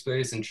living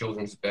space and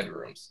children's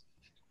bedrooms?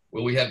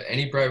 Will we have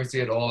any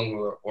privacy at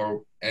all,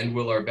 and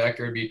will our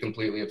backyard be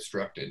completely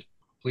obstructed?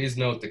 Please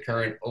note the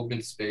current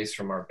open space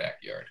from our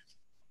backyard.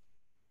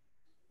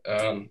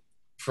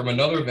 From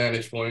another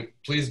vantage point,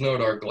 please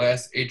note our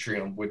glass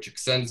atrium, which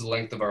extends the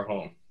length of our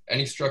home.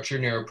 Any structure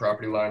near our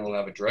property line will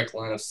have a direct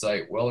line of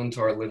sight well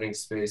into our living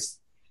space.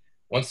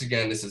 Once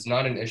again, this is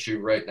not an issue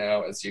right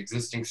now, as the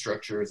existing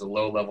structure is a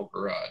low-level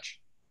garage.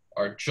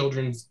 Our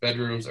children's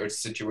bedrooms are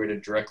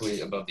situated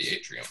directly above the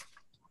atrium.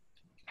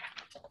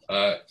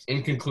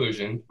 In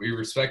conclusion, we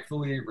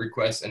respectfully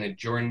request an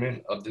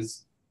adjournment of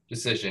this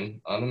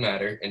decision on the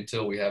matter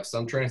until we have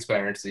some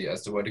transparency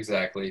as to what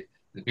exactly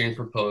is being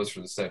proposed for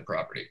the said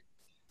property.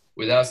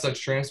 Without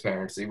such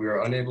transparency, we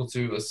are unable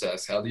to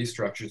assess how these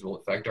structures will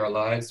affect our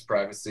lives,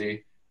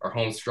 privacy, our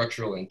home's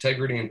structural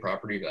integrity, and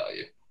property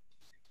value.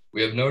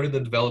 We have noted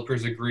the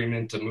developer's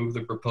agreement to move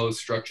the proposed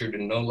structure to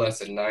no less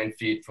than 9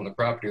 feet from the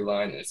property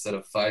line instead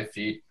of 5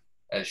 feet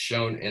as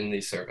shown in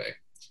the survey.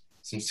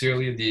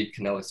 Sincerely, the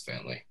Canellis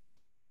family.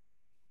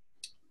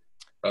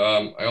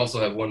 I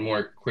also have one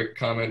more quick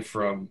comment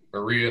from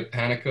Maria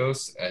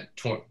Panicos at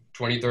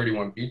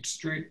 2031 Beach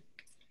Street.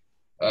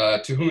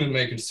 To whom it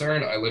may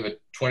concern, I live at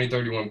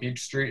 2031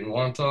 Beach Street in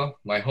Wantagh.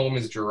 My home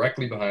is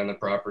directly behind the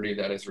property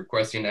that is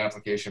requesting an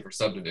application for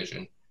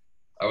subdivision.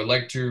 I would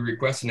like to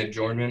request an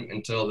adjournment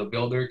until the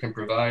builder can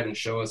provide and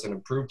show us an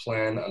approved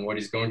plan on what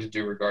he's going to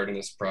do regarding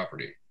this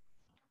property.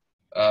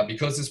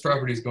 Because this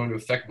property is going to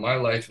affect my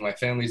life, my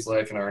family's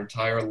life, and our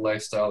entire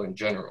lifestyle in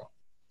general.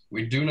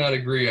 We do not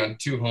agree on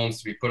 2 homes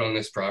to be put on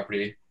this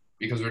property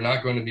because we're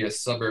not going to be a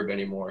suburb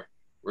anymore.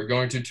 We're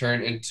going to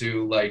turn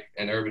into like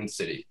an urban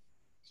city.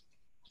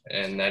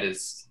 And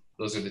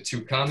those are the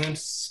 2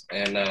 comments.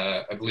 And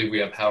I believe we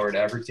have Howard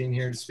Abertine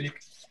here to speak.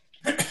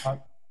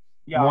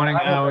 Morning,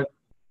 Howard.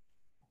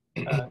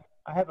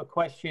 I have a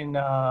question,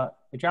 a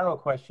general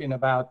question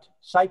about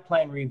site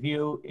plan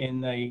review in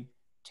the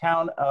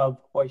town of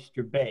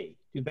Oyster Bay.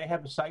 Do they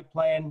have a site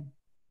plan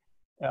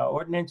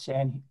ordinance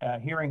and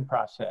hearing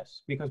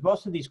process? Because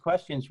most of these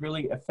questions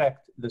really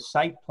affect the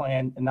site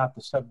plan and not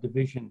the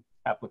subdivision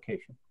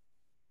application.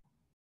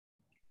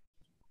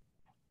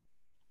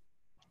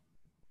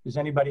 Does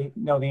anybody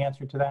know the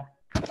answer to that?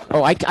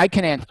 Oh, I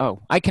can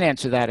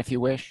answer that if you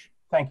wish.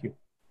 Thank you.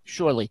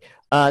 Surely.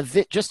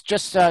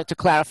 Just to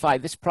clarify,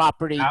 this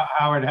property.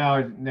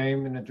 Howard,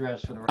 name and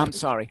address for the record. I'm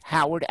sorry,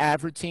 Howard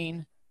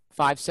Abertine,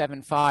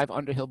 575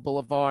 Underhill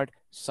Boulevard,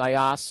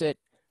 Syosset,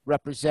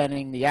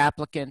 representing the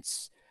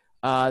applicants.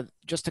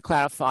 Just to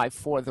clarify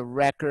for the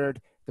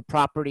record, the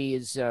property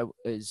is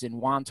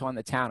in Wantagh in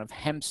the town of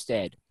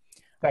Hempstead.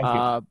 Thank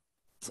you.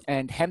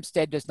 And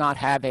Hempstead does not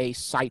have a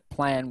site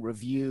plan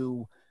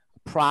review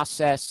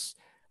process.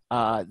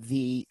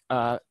 The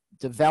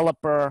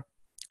developer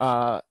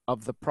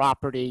of the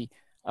property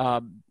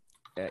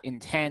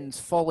intends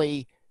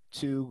fully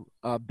to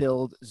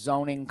build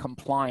zoning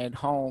compliant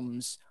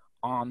homes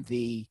on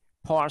the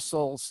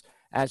parcels.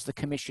 As the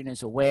commission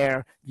is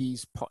aware, the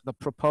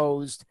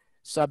proposed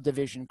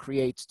subdivision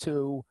creates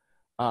 2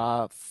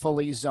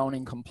 fully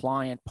zoning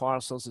compliant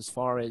parcels as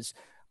far as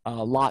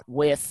lot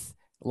width,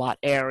 lot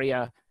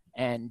area,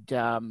 and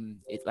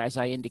as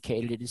I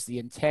indicated, it is the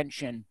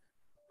intention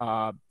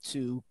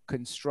to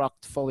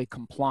construct fully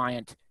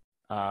compliant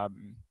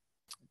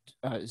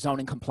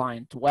zoning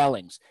compliant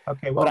dwellings.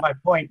 Okay, well, my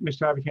point,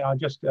 Mr. Abertine, I'll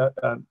just,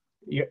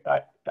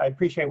 I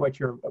appreciate what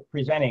you're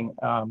presenting,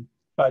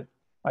 but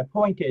my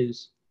point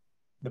is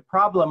the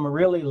problem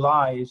really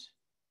lies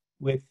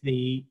with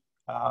the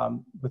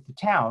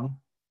town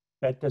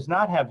that does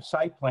not have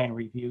site plan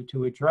review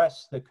to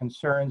address the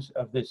concerns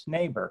of this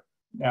neighbor.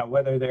 Now,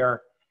 whether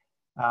they're,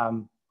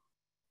 some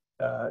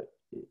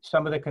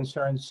of the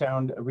concerns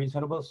sound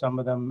reasonable, some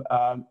of them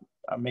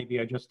maybe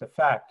are just a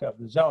fact of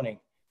the zoning,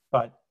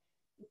 but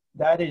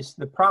that is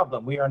the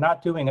problem. We are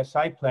not doing a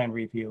site plan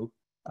review,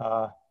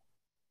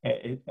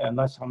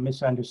 unless I'm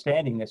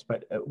misunderstanding this,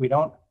 but we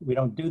don't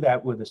do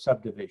that with a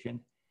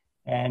subdivision,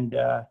 and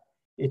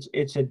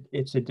it's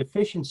a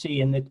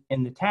deficiency in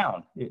the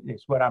town.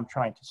 Is what I'm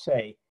trying to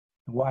say.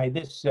 Why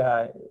these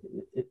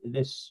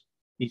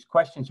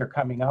questions are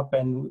coming up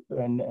in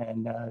an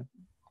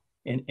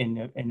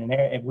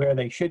area where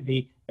they should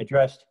be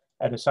addressed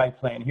at a site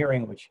plan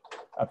hearing, which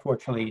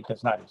unfortunately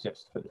does not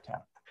exist for the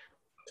town.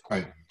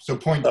 Right. So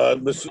point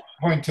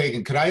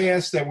taken. Could I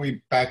ask that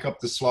we back up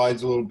the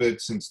slides a little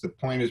bit, since the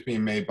point is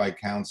being made by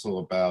council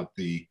about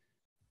the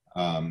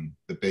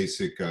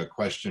basic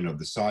question of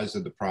the size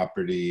of the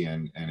property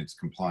and its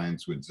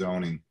compliance with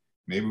zoning.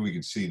 Maybe we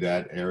could see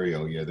that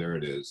aerial. Yeah, there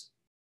it is.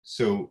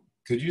 So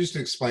could you just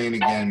explain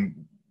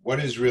again, what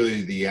is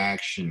really the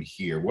action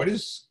here? What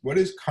is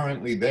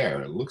currently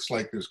there? It looks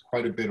like there's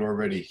quite a bit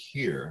already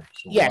here.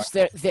 So yes,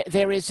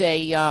 there is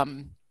a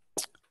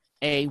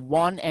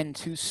 1- and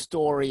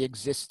 2-story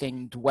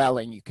existing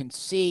dwelling. You can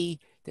see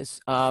this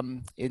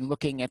in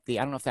looking at the,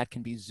 I don't know if that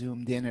can be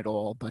zoomed in at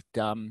all, but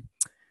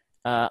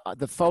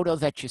the photo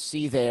that you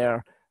see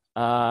there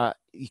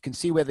you can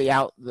see where the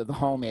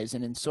home is,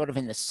 and in sort of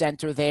in the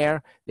center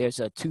there's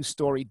a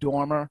 2-story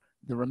dormer.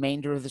 The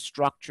remainder of the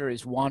structure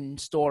is 1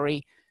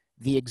 story.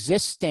 The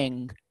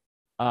existing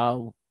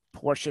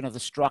portion of the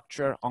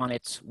structure on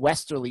its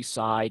westerly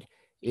side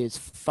is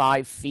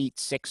 5 feet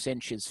 6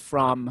 inches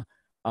from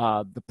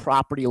the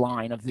property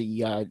line of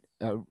the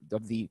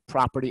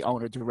property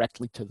owner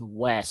directly to the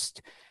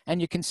west.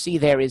 And you can see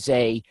there is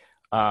an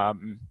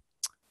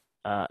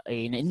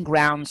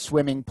in-ground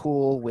swimming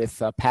pool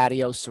with a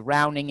patio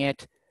surrounding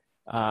it,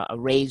 a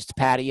raised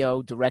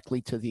patio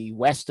directly to the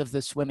west of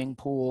the swimming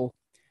pool.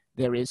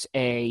 There is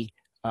a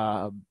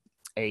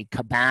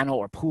cabana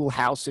or pool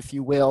house, if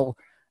you will,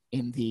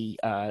 in the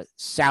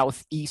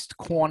southeast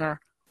corner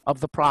of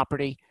the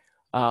property.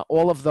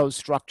 All of those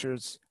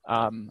structures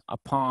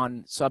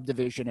upon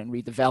subdivision and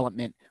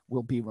redevelopment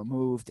will be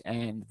removed,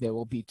 and there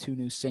will be 2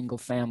 new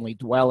single-family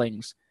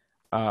dwellings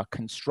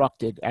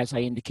constructed, as I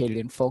indicated,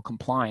 in full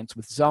compliance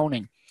with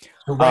zoning.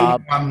 So right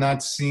now, I'm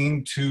not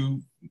seeing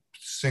 2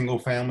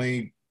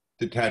 single-family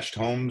detached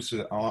homes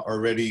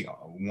already,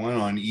 1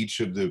 on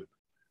each of the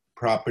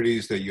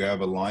properties that you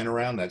have a line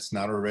around. That's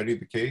not already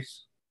the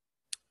case?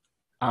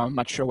 I'm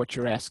not sure what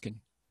you're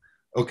asking.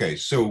 Okay,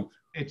 so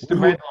It's the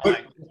red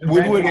line.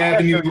 Woodward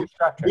Avenue.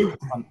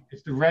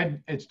 It's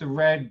the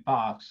red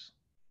box.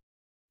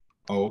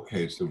 Oh,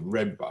 okay, it's the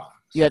red box.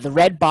 Yeah, the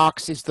red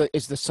box is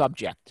the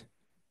subject.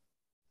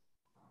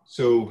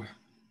 So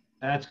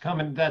that's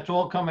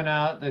all coming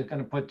out. They're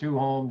going to put 2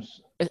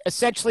 homes.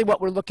 Essentially,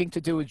 what we're looking to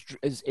do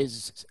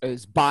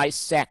is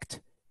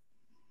bisect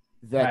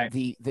that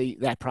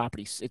that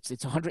property. It's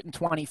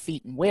 120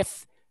 feet in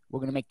width. We're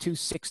going to make 2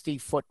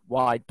 60-foot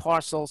wide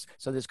parcels.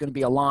 So there's going to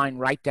be a line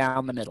right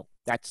down the middle.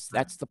 That's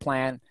the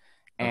plan.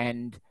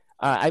 And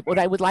what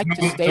I would like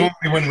to state.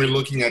 When we're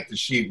looking at the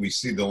sheet, we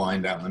see the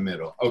line down the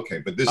middle. Okay,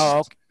 but this. Oh,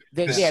 okay.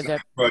 In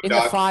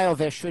the file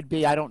there should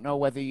be. I don't know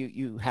whether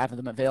you have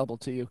them available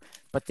to you,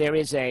 but there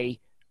is a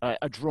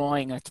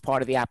drawing that's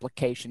part of the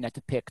application that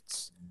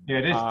depicts.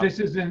 Yeah, this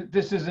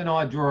isn't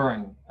our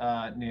drawing,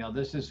 Neil.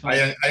 This is.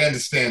 I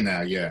understand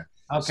now. Yeah.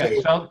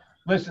 Okay, so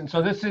listen.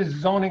 So this is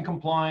zoning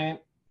compliant.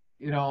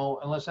 You know,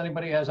 unless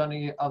anybody has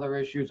any other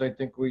issues, I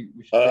think we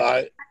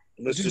should.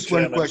 Mr. Just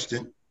Chairman, one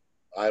question.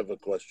 I have a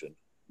question.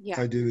 Yeah.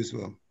 I do as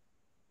well.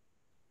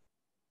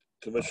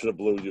 Commissioner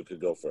Blue, you could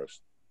go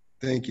first.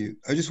 Thank you.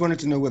 I just wanted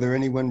to know whether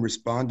anyone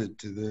responded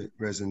to the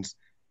residents.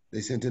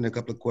 They sent in a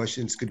couple of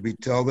questions. Could we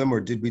tell them,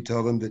 or did we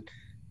tell them that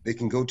they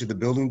can go to the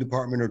building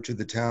department or to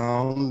the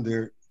town?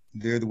 They're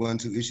the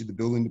ones who issue the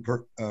building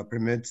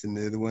permits, and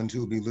they're the ones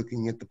who will be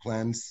looking at the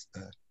plans.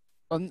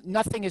 Well,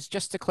 nothing is,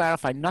 just to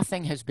clarify,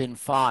 nothing has been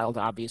filed,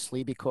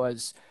 obviously,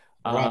 because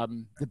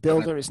the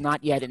builder is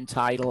not yet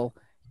entitled,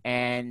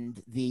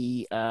 and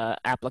the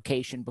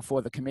application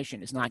before the commission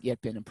has not yet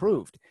been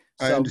approved.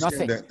 So I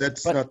understand that.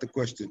 That's not the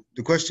question.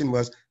 The question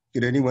was,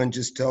 could anyone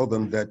just tell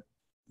them that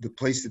the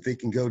place that they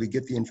can go to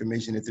get the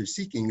information that they're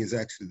seeking is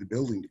actually the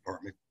building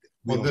department?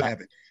 We don't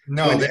have it.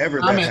 No,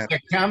 the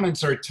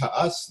comments are to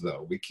us,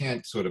 though. We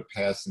can't sort of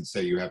pass and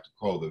say you have to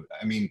call the.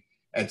 I mean,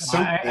 at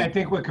some. I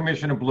think what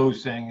Commissioner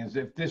Blue's saying is,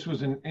 if this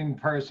was an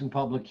in-person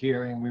public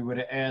hearing, we would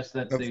have asked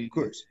that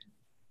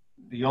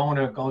the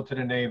owner go to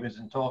the neighbors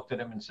and talk to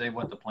them and say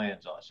what the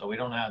plans are. So we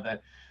don't have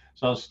that.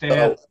 So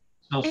staff,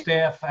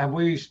 have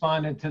we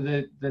responded to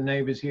the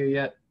neighbors here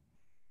yet?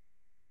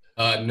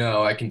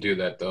 No, I can do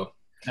that though.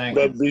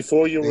 But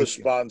before you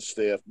respond,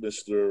 staff,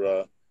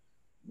 Mr.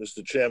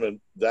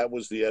 Chairman, that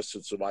was the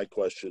essence of my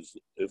questions.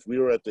 If we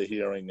were at the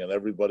hearing and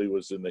everybody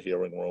was in the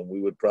hearing room, we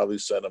would probably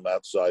send them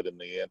outside in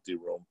the ante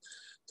room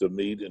to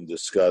meet and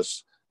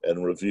discuss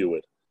and review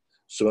it.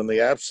 So in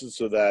the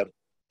absence of that,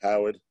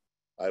 Howard,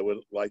 I would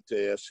like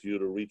to ask you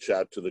to reach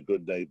out to the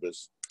good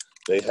neighbors.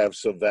 They have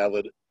some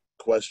valid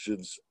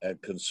questions and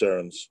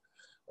concerns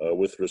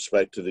with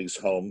respect to these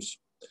homes.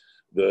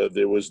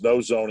 There was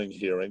no zoning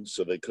hearing,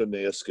 so they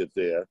couldn't ask it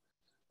there.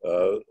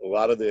 A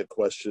lot of their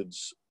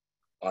questions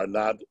are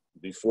not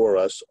before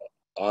us.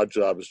 Our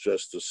job is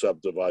just to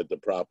subdivide the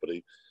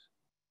property,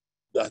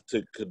 not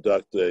to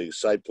conduct a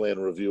site plan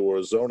review or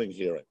a zoning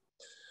hearing.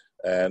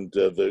 And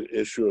the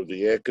issue of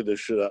the air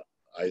conditioner,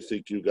 I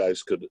think you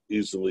guys could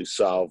easily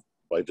solve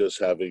by just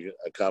having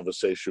a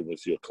conversation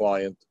with your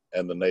client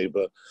and the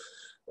neighbor,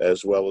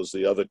 as well as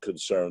the other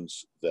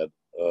concerns that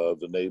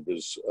the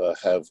neighbors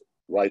have,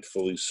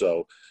 rightfully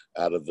so,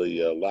 out of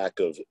the lack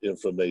of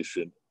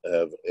information,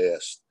 have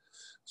asked.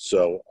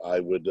 So I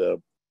would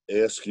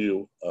ask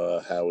you,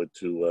 Howard,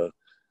 to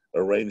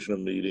arrange a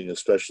meeting,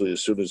 especially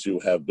as soon as you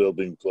have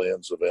building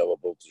plans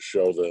available to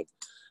show them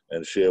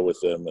and share with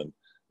them,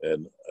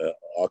 and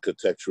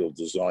architectural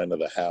design of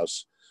the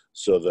house,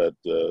 so that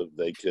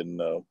they can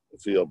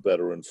feel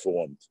better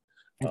informed.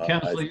 And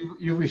Councilor,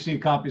 you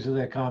received copies of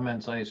their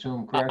comments, I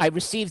assume, correct? I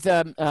received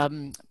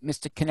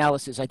Mr.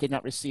 Canellis's. I did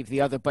not receive the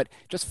other, but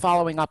just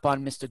following up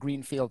on Mr.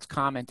 Greenfield's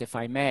comment, if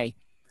I may,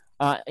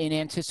 in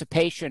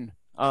anticipation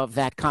of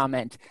that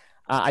comment,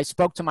 I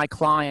spoke to my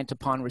client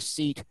upon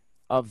receipt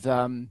of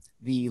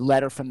the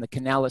letter from the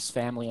Canellis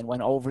family and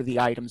went over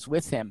the items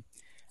with him.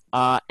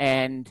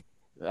 And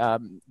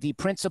the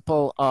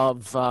principal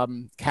of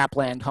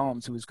Kapland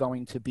Homes, who is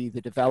going to be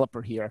the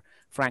developer here,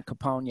 Frank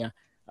Capogna,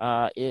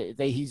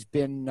 he's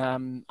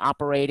been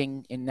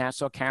operating in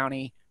Nassau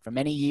County for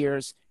many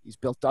years. He's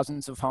built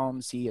dozens of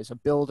homes. He is a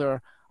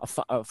builder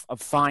of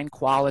fine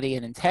quality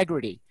and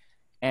integrity.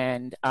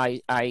 And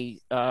I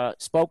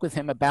spoke with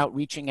him about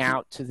reaching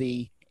out to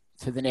the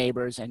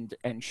neighbors and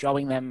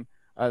showing them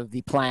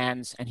the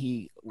plans, and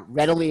he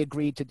readily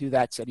agreed to do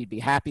that, said he'd be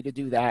happy to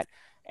do that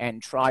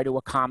and try to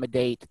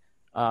accommodate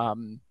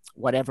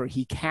whatever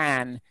he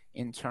can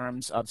in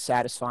terms of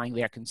satisfying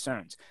their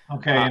concerns.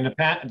 Okay, and the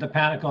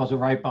Panicos are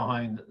right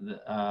behind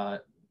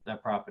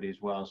that property as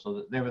well,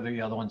 so they were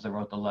the other ones that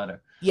wrote the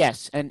letter.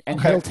 Yes, and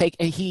Okay. he'll take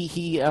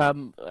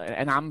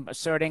and I'm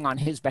asserting on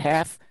his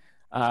behalf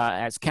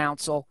as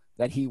counsel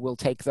that he will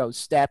take those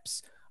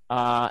steps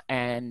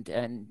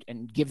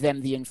and give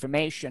them the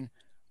information.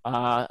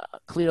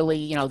 Clearly,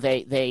 you know,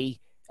 I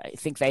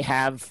think they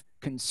have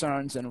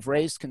concerns and have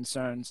raised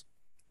concerns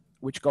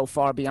which go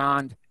far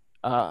beyond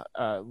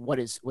what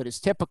is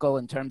typical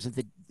in terms of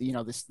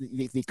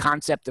the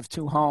concept of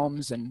two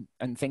homes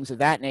and things of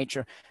that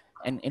nature.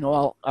 And in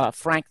all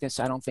frankness,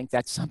 I don't think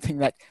that's something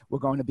that we're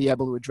going to be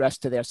able to address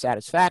to their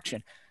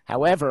satisfaction.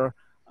 However,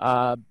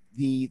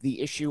 the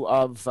issue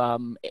of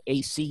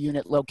AC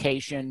unit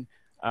location,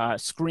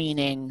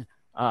 screening,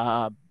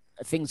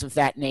 things of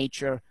that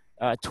nature,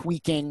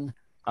 tweaking,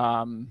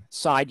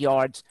 side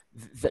yards,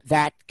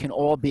 that can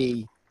all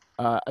be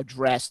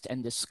addressed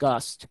and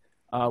discussed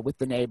with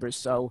the neighbors.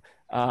 So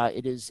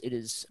it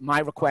is my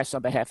request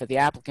on behalf of the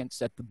applicants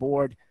that the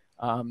board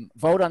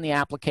vote on the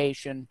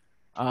application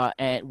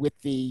and with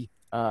the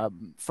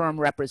firm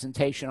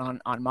representation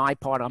on my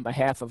part on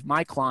behalf of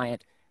my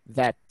client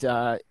that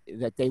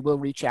they will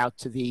reach out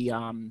to the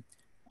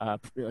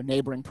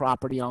neighboring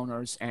property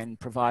owners and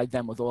provide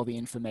them with all the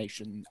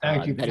information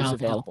Thank you, that is Counsel.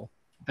 available.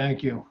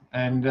 Thank you.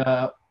 And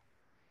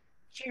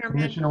Chairman.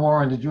 Commissioner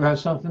Warren, did you have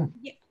something?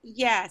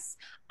 Yes.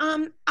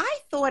 I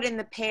thought in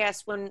the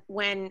past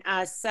when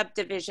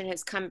subdivision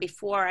has come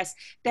before us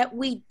that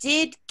we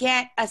did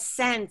get a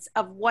sense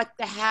of what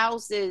the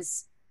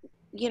houses,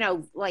 you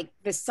know, like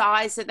the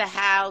size of the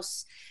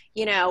house,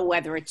 you know,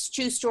 whether it's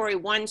 2-story,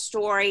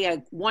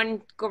 1-story,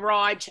 one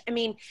garage. I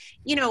mean,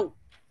 you know,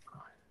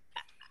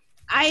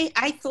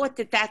 I thought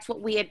that that's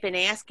what we had been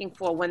asking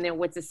for when there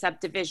was a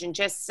subdivision,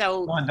 just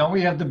so. Come on, don't we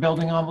have the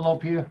building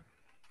envelope here?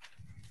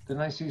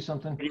 Didn't I see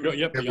something?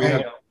 Yep.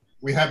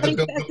 We have the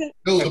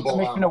buildable.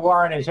 Commissioner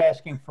Warren is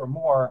asking for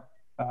more,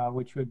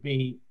 which would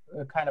be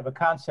a kind of a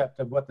concept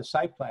of what the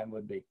site plan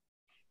would be.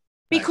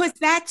 Because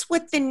that's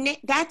what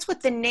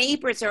the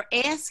neighbors are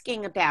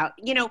asking about.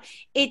 You know,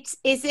 is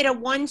it a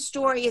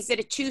 1-story? Is it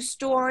a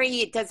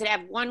 2-story? Does it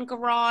have one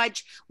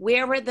garage?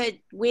 Where's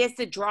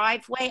the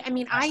driveway? I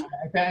mean, I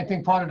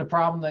think part of the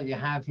problem that you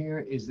have here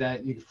is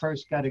that you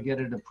first got to get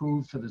it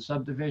approved for the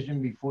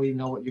subdivision before you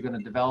know what you're going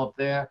to develop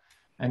there.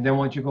 And then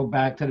once you go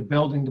back to the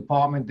building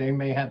department, they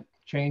may have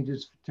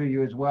changes to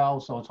you as well.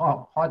 So it's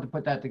hard to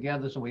put that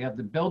together. So we have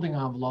the building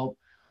envelope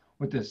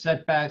with the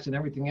setbacks and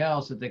everything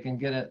else that they can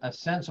get a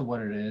sense of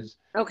what it is.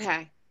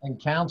 Okay.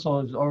 And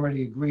council has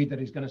already agreed that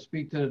he's going to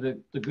speak to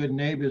the good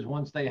neighbors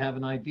once they have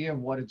an idea of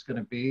what it's going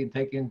to be and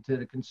take into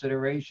the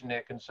consideration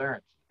their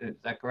concerns. Is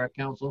that correct,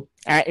 council?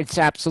 It's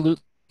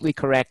absolutely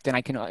correct. And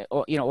I can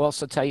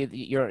also tell you that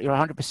you're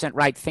 100%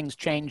 right. Things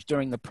change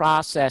during the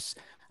process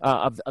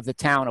of the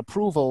town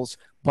approvals,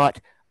 but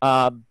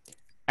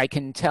I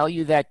can tell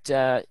you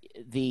that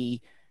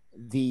we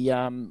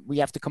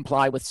have to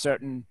comply with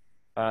certain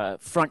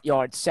front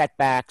yard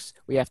setbacks.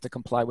 We have to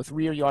comply with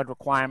rear yard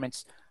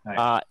requirements.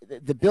 Right.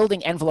 The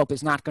building envelope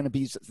is not going to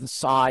be the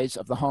size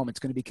of the home. It's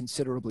going to be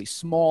considerably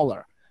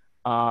smaller.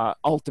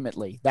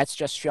 Ultimately, that's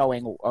just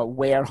showing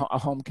where a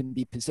home can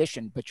be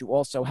positioned. But you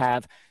also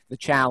have the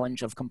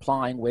challenge of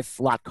complying with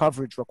lot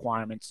coverage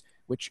requirements,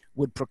 which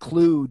would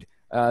preclude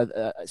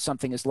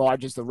something as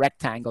large as the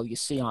rectangle you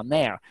see on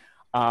there.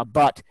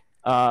 But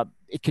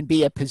it can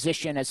be a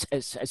position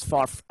as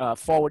far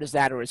forward as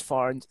that or as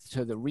far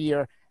to the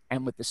rear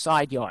and with the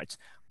side yards.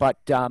 But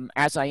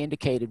as I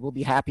indicated, we'll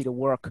be happy to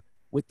work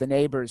with the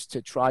neighbors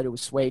to try to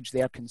assuage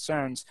their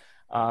concerns.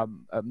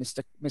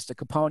 Mr.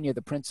 Capogna,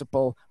 the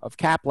principal of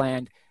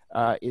Kapland,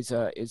 is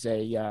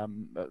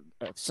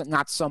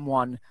not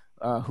someone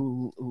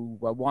who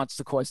wants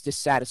to cause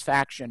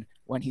dissatisfaction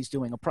when he's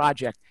doing a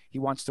project. He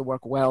wants to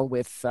work well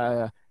with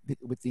the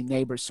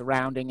neighbors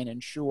surrounding and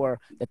ensure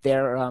that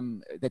they're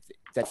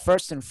that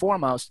first and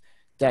foremost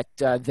that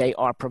they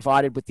are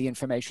provided with the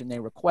information they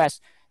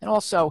request, and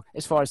also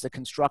as far as the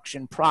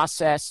construction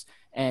process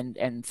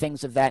and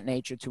things of that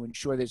nature to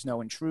ensure there's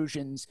no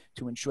intrusions,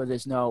 to ensure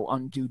there's no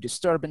undue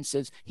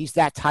disturbances. He's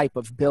that type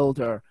of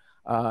builder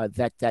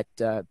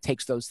that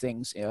takes those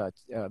things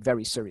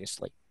very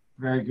seriously.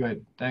 Very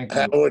good. Thank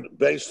you. Howard,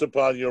 based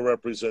upon your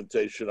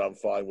representation, I'm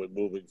fine with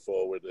moving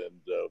forward and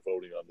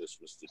voting on this,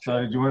 Mr.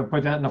 Chairman. So do you want to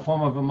put that in the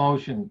form of a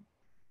motion?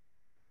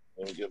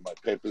 Let me get my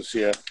papers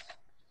here.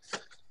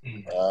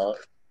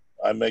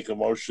 I make a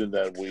motion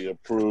that we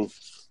approve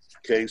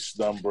case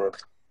number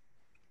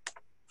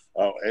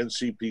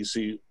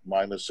NCPC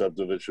minor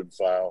subdivision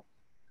file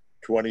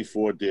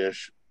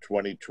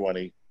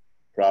 24-2020,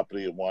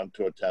 property of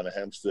Wantor, Town of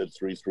Hempstead,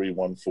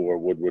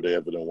 3314 Woodward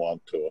Avenue,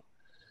 Wantor,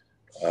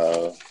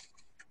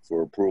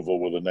 for approval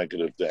with a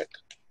negative deck.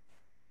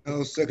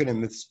 I'll second it,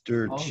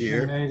 Mr. Motion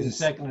Chair. made and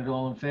seconded.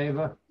 All in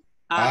favor?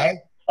 Aye.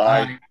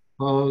 Aye.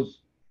 Opposed?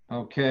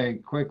 Okay,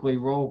 quickly,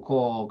 roll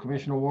call.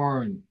 Commissioner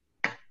Warren,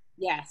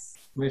 Yes.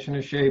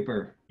 Commissioner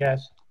Shaper,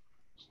 Yes.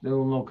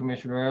 still no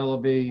Commissioner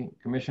Ellaby,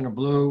 Commissioner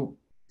Blue,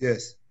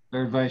 Yes.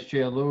 Third Vice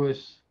Chair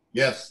Lewis,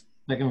 Yes.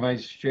 Second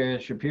Vice Chair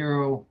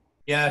Shapiro,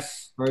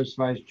 Yes. First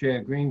Vice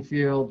Chair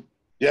Greenfield,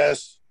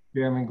 Yes.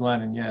 Chairman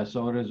Glennon, yes,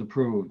 so it is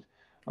approved.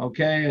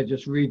 Okay, I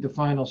just read the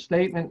final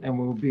statement and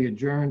we will be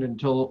adjourned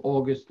until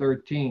August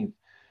 13th.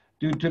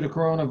 Due to the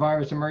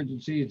coronavirus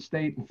emergency,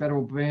 state and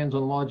federal bans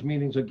on large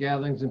meetings or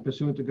gatherings and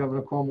pursuant to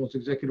Governor Cuomo's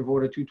Executive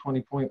Order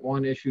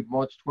 220.1 issued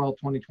March 12,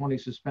 2020,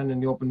 suspending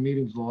the open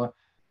meetings law,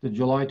 the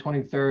July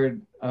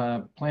 23rd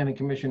Planning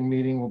Commission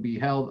meeting will be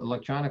held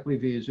electronically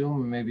via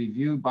Zoom and may be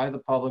viewed by the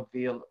public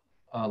via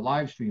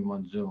live stream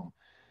on Zoom.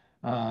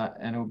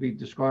 And it will be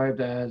described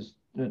as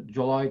the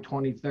July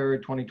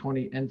 23rd,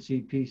 2020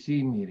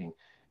 NCPC meeting.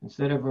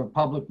 Instead of a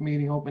public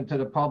meeting open to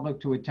the public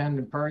to attend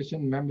in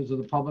person, members of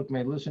the public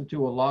may listen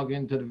to or log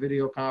into the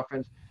video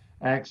conference.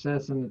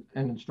 Access and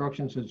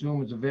instructions for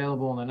Zoom is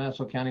available on the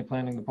Nassau County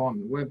Planning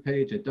Department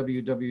webpage at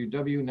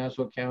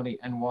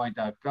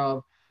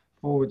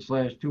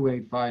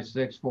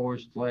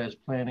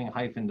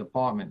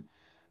www.nassaucounty.ny.gov/2856/planning-department.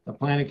 The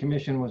Planning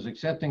Commission was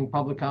accepting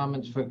public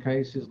comments for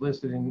cases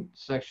listed in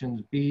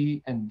sections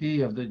B and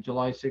D of the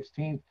July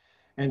 16th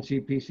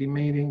NCPC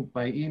meeting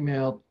by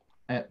email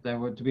that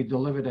were to be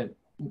delivered at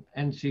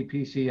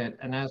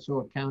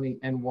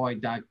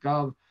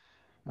ncpc@nassaucounty.ny.gov.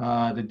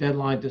 The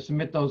deadline to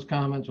submit those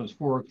comments was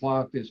 4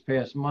 o'clock this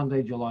past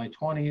Monday, July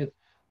 20th.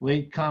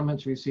 Late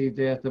comments received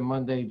after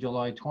Monday,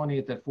 July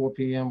 20th at 4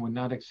 p.m. were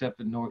not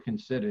accepted nor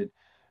considered.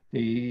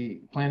 The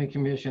Planning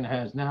Commission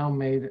has now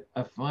made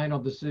a final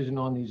decision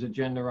on these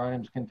agenda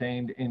items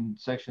contained in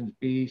sections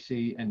B,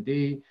 C, and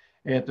D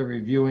after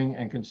reviewing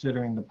and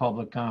considering the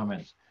public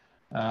comments.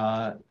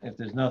 If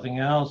there's nothing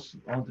else,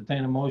 I'll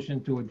entertain a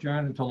motion to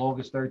adjourn until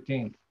August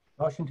 13th.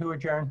 Motion to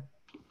adjourn.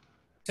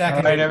 Second.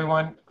 All right,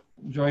 everyone.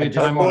 Enjoy your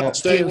time Everyone off.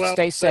 stay well.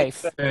 Stay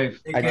safe.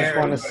 Safe. I just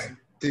want to,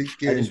 Take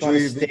care. I just Enjoy wanna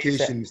your state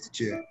vacation, Mr.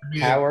 Chair.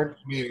 Howard,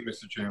 Meeting,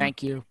 Mr. Chairman.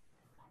 Thank you.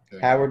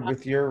 Howard,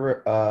 with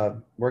your,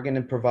 we're going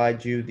to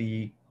provide you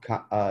the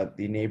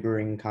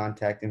neighboring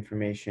contact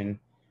information,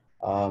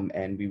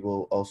 and we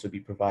will also be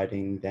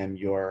providing them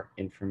your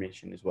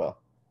information as well.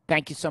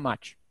 Thank you so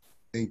much.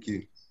 Thank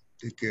you.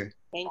 Take care.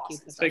 Thank you.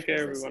 Take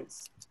care, everyone.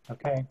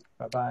 Okay,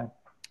 bye-bye.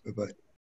 Bye-bye.